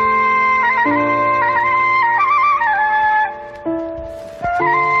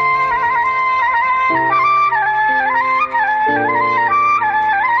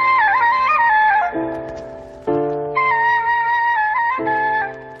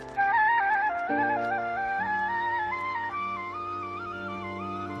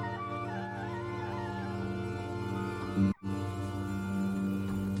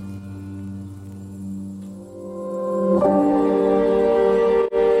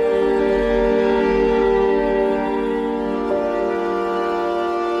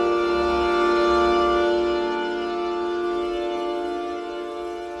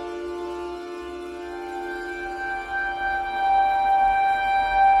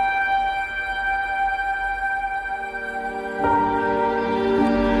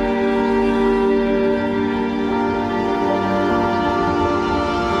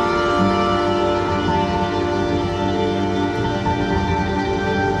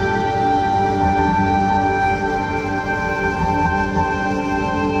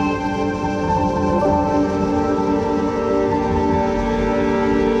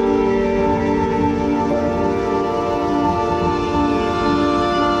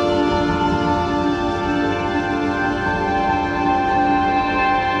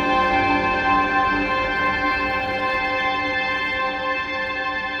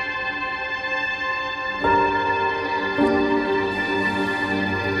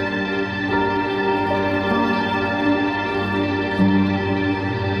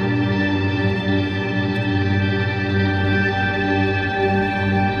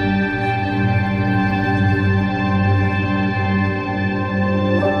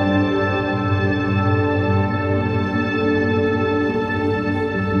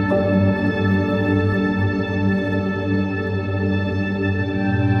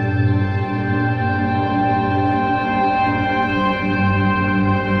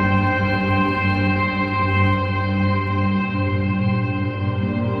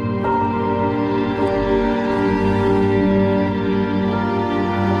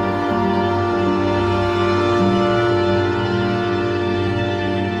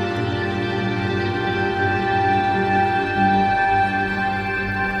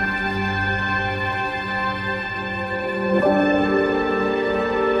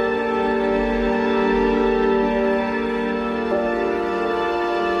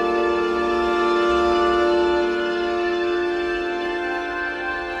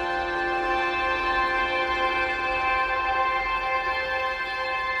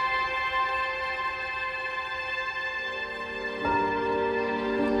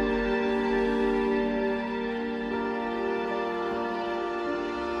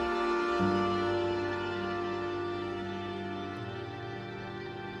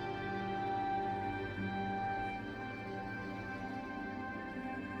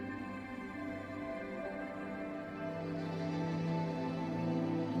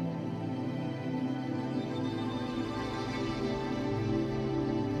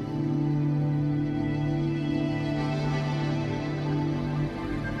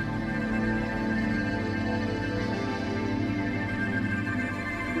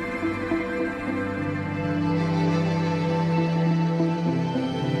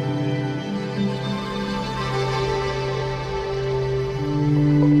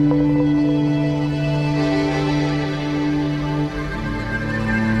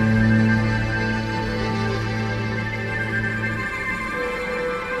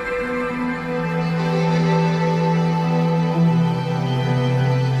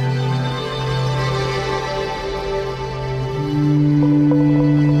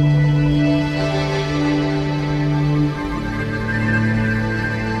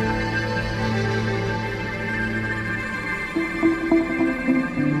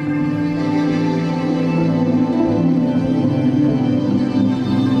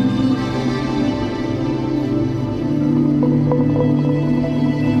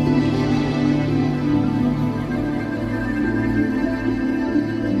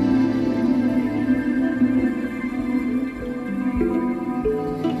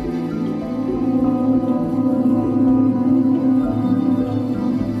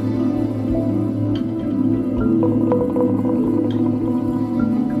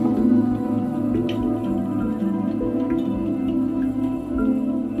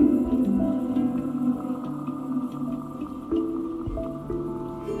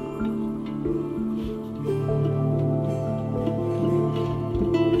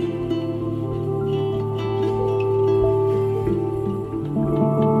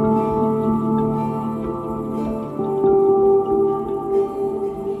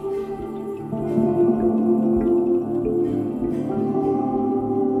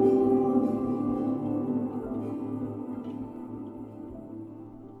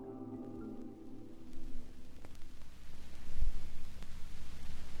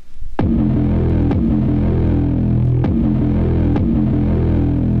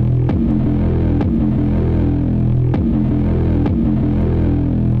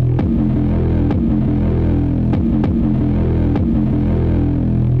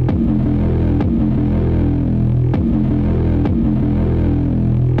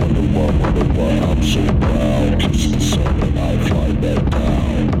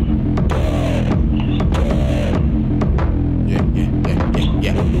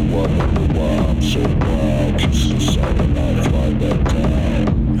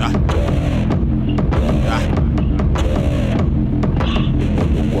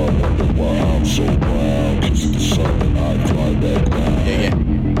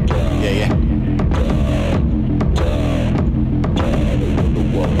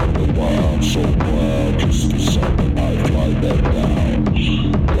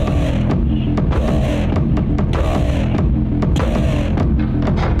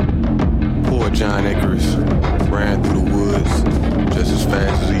John Icarus ran through the woods just as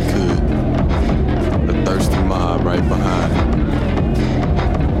fast as he could. A thirsty mob right behind him.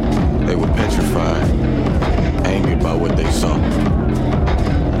 They were petrified, angered by what they saw.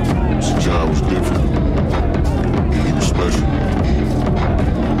 So John was different. He was special.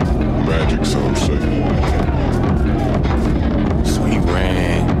 Magic, some say. So he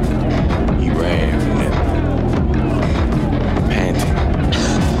ran from them. Panting,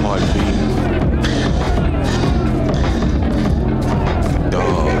 heart beating.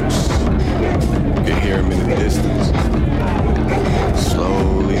 Dogs, you could hear him in the distance.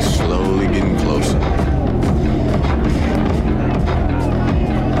 Slowly getting closer.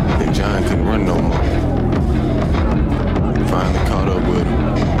 Then John couldn't run no more. Finally caught up with him.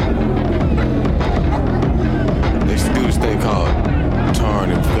 They used to do this thing called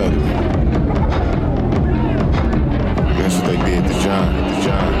tarring and feathering. That's what they did to John.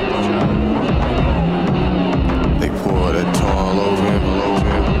 They poured that tar all over him.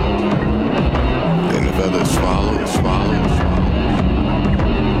 Then the feathers swallowed.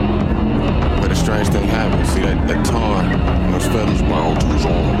 But a strange thing happened. See that tar, those feathers bound to his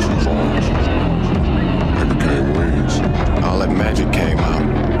arms. They became wings. All that magic came out.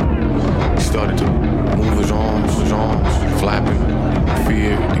 He started to move his arms, flapping,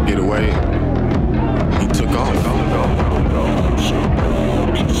 fear to get away. He took off.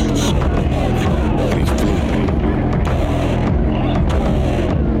 And he flew.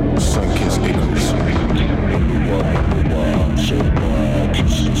 Sun-kissed Icarus.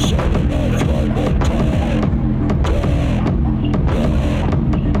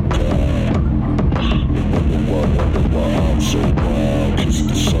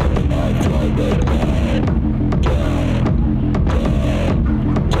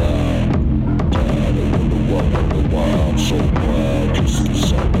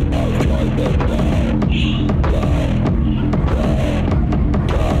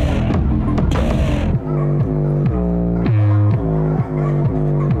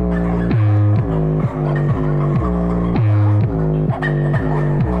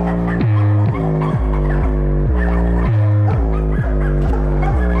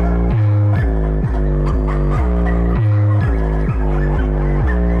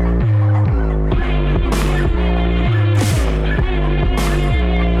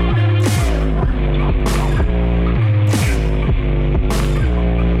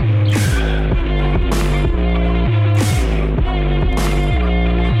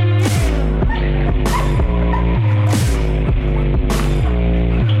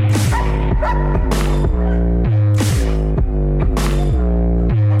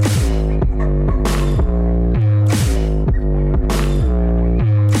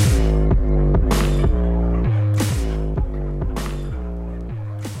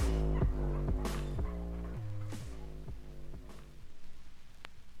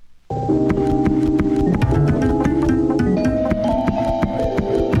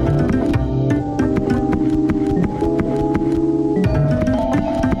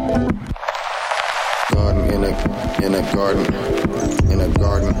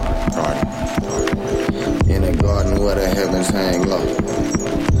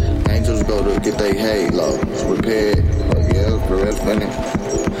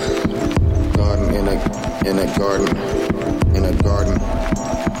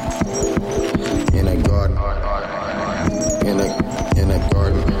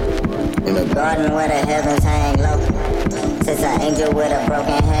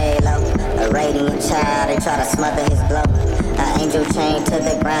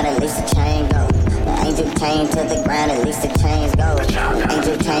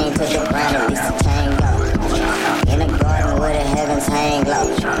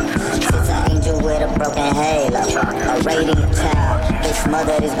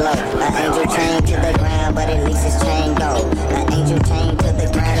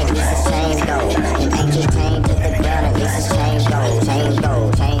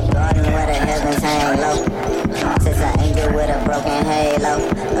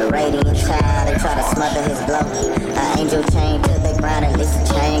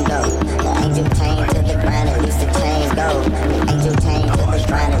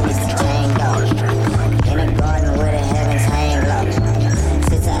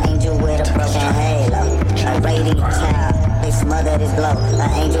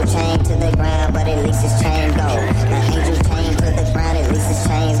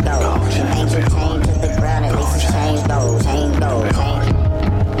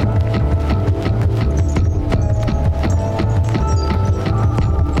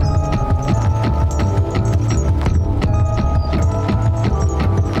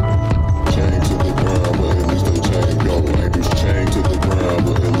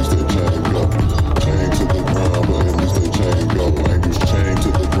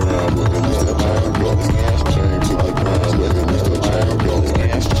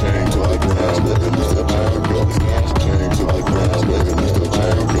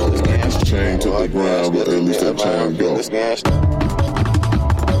 to the ground, but at least that time go.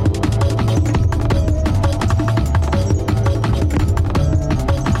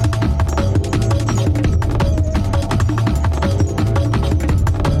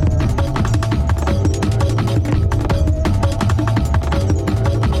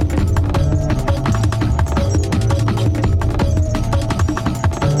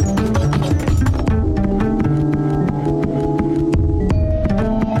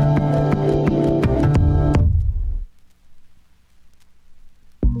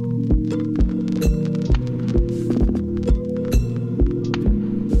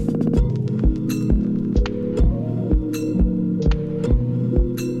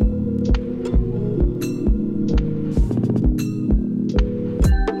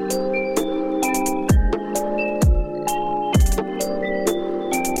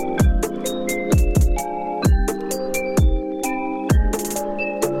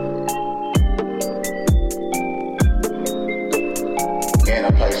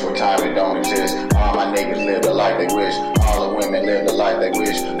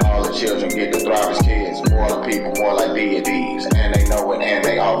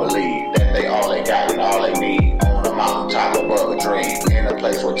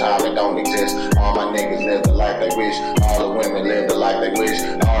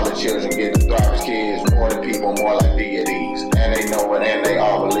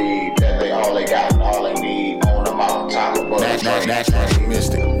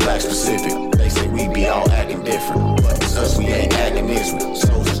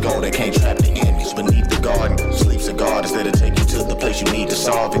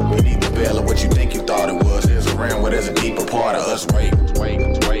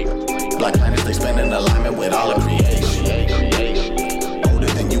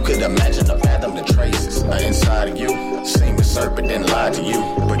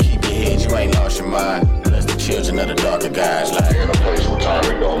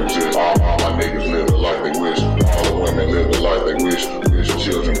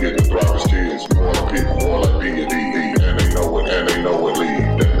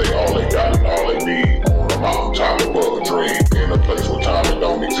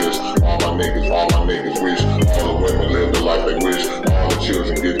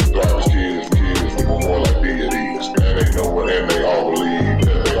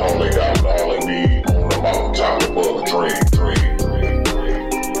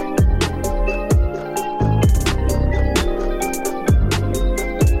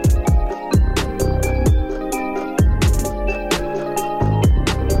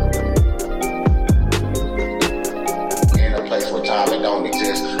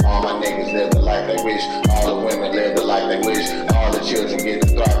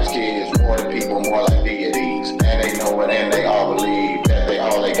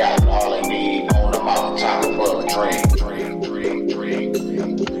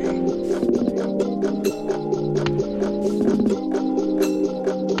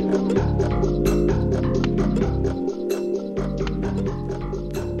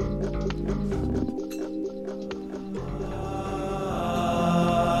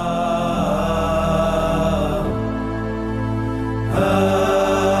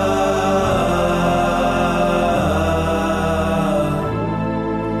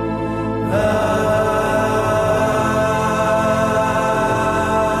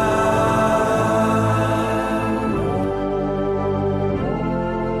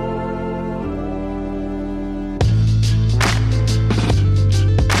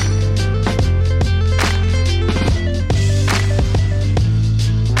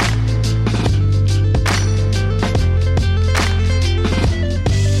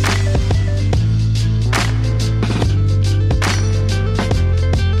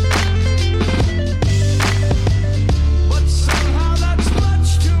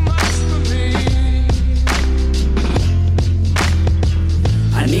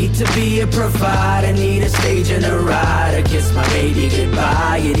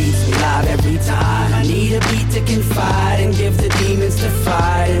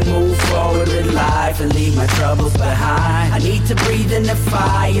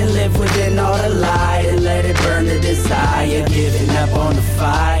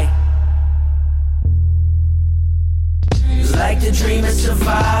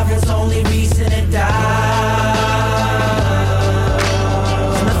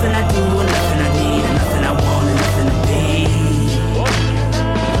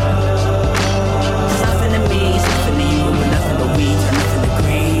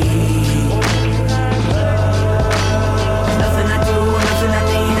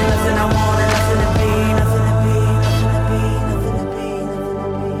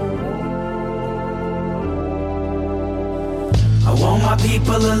 want my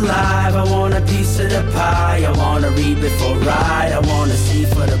people alive, I want a piece of the pie. I wanna read before ride, I wanna see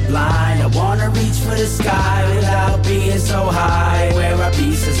for the blind. I wanna reach for the sky without being so high. Where our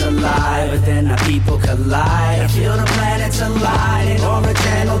pieces alive, but then our people collide. I feel the planets aligning, or a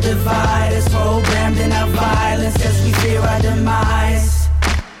channel divide is programmed in our violence, cause we fear our demise.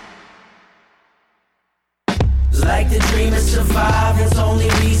 Like the dreamers survive, there's only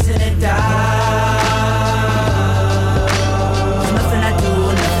reason to die. There's nothing I do,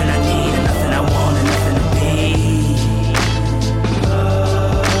 nothing I need, and nothing I want, and nothing to be.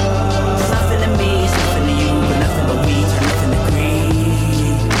 There's nothing to me, it's nothing to you, but nothing but we, and nothing to agree.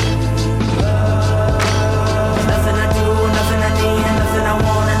 There's nothing I do, nothing I need, and nothing I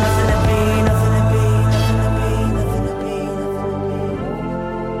want, and nothing to be, nothing to be, nothing to be, nothing to be, nothing to be.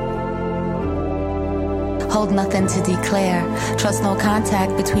 Hold nothing to declare. Trust no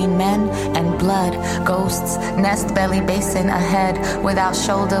contact between men and blood. Ghosts, nest belly basin ahead. Without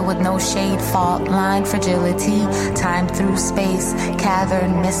shoulder, with no shade, fault line, fragility. Time through space,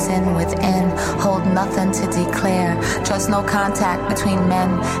 cavern missing within. Hold nothing to declare. Trust no contact between men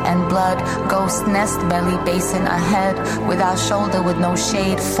and blood. Ghost, nest belly basin ahead. Without shoulder, with no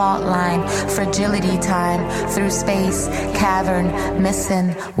shade, fault line, fragility. Time through space, cavern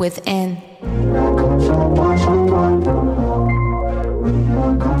missing within. We have come so far from home. We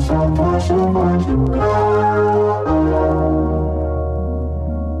have come so far to go.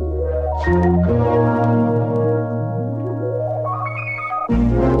 We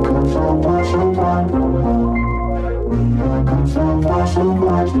have come so far from home. We have come so far to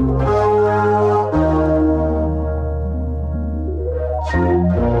go.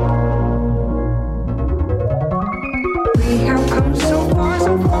 We have come so far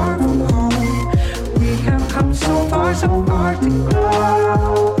from home. We have come so far to go.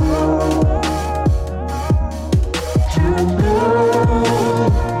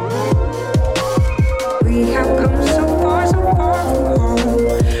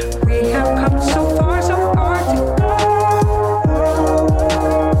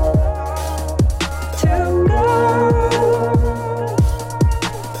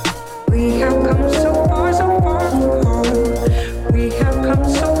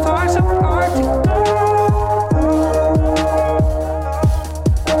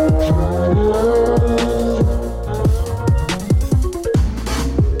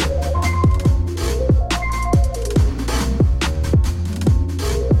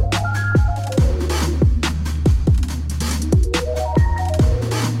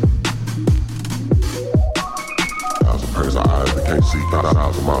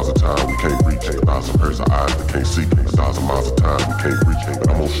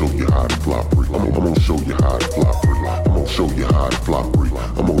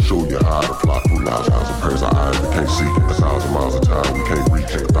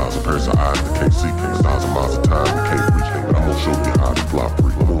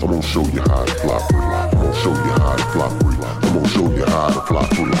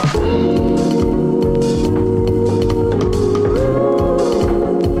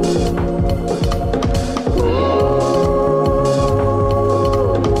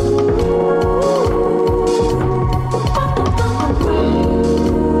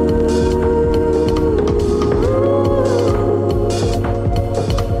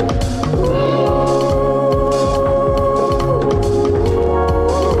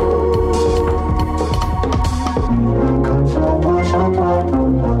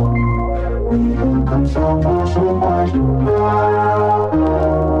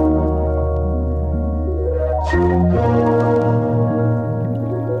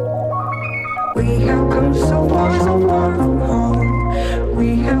 We have come so far from home. We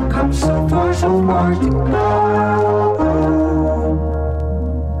have come so far to go.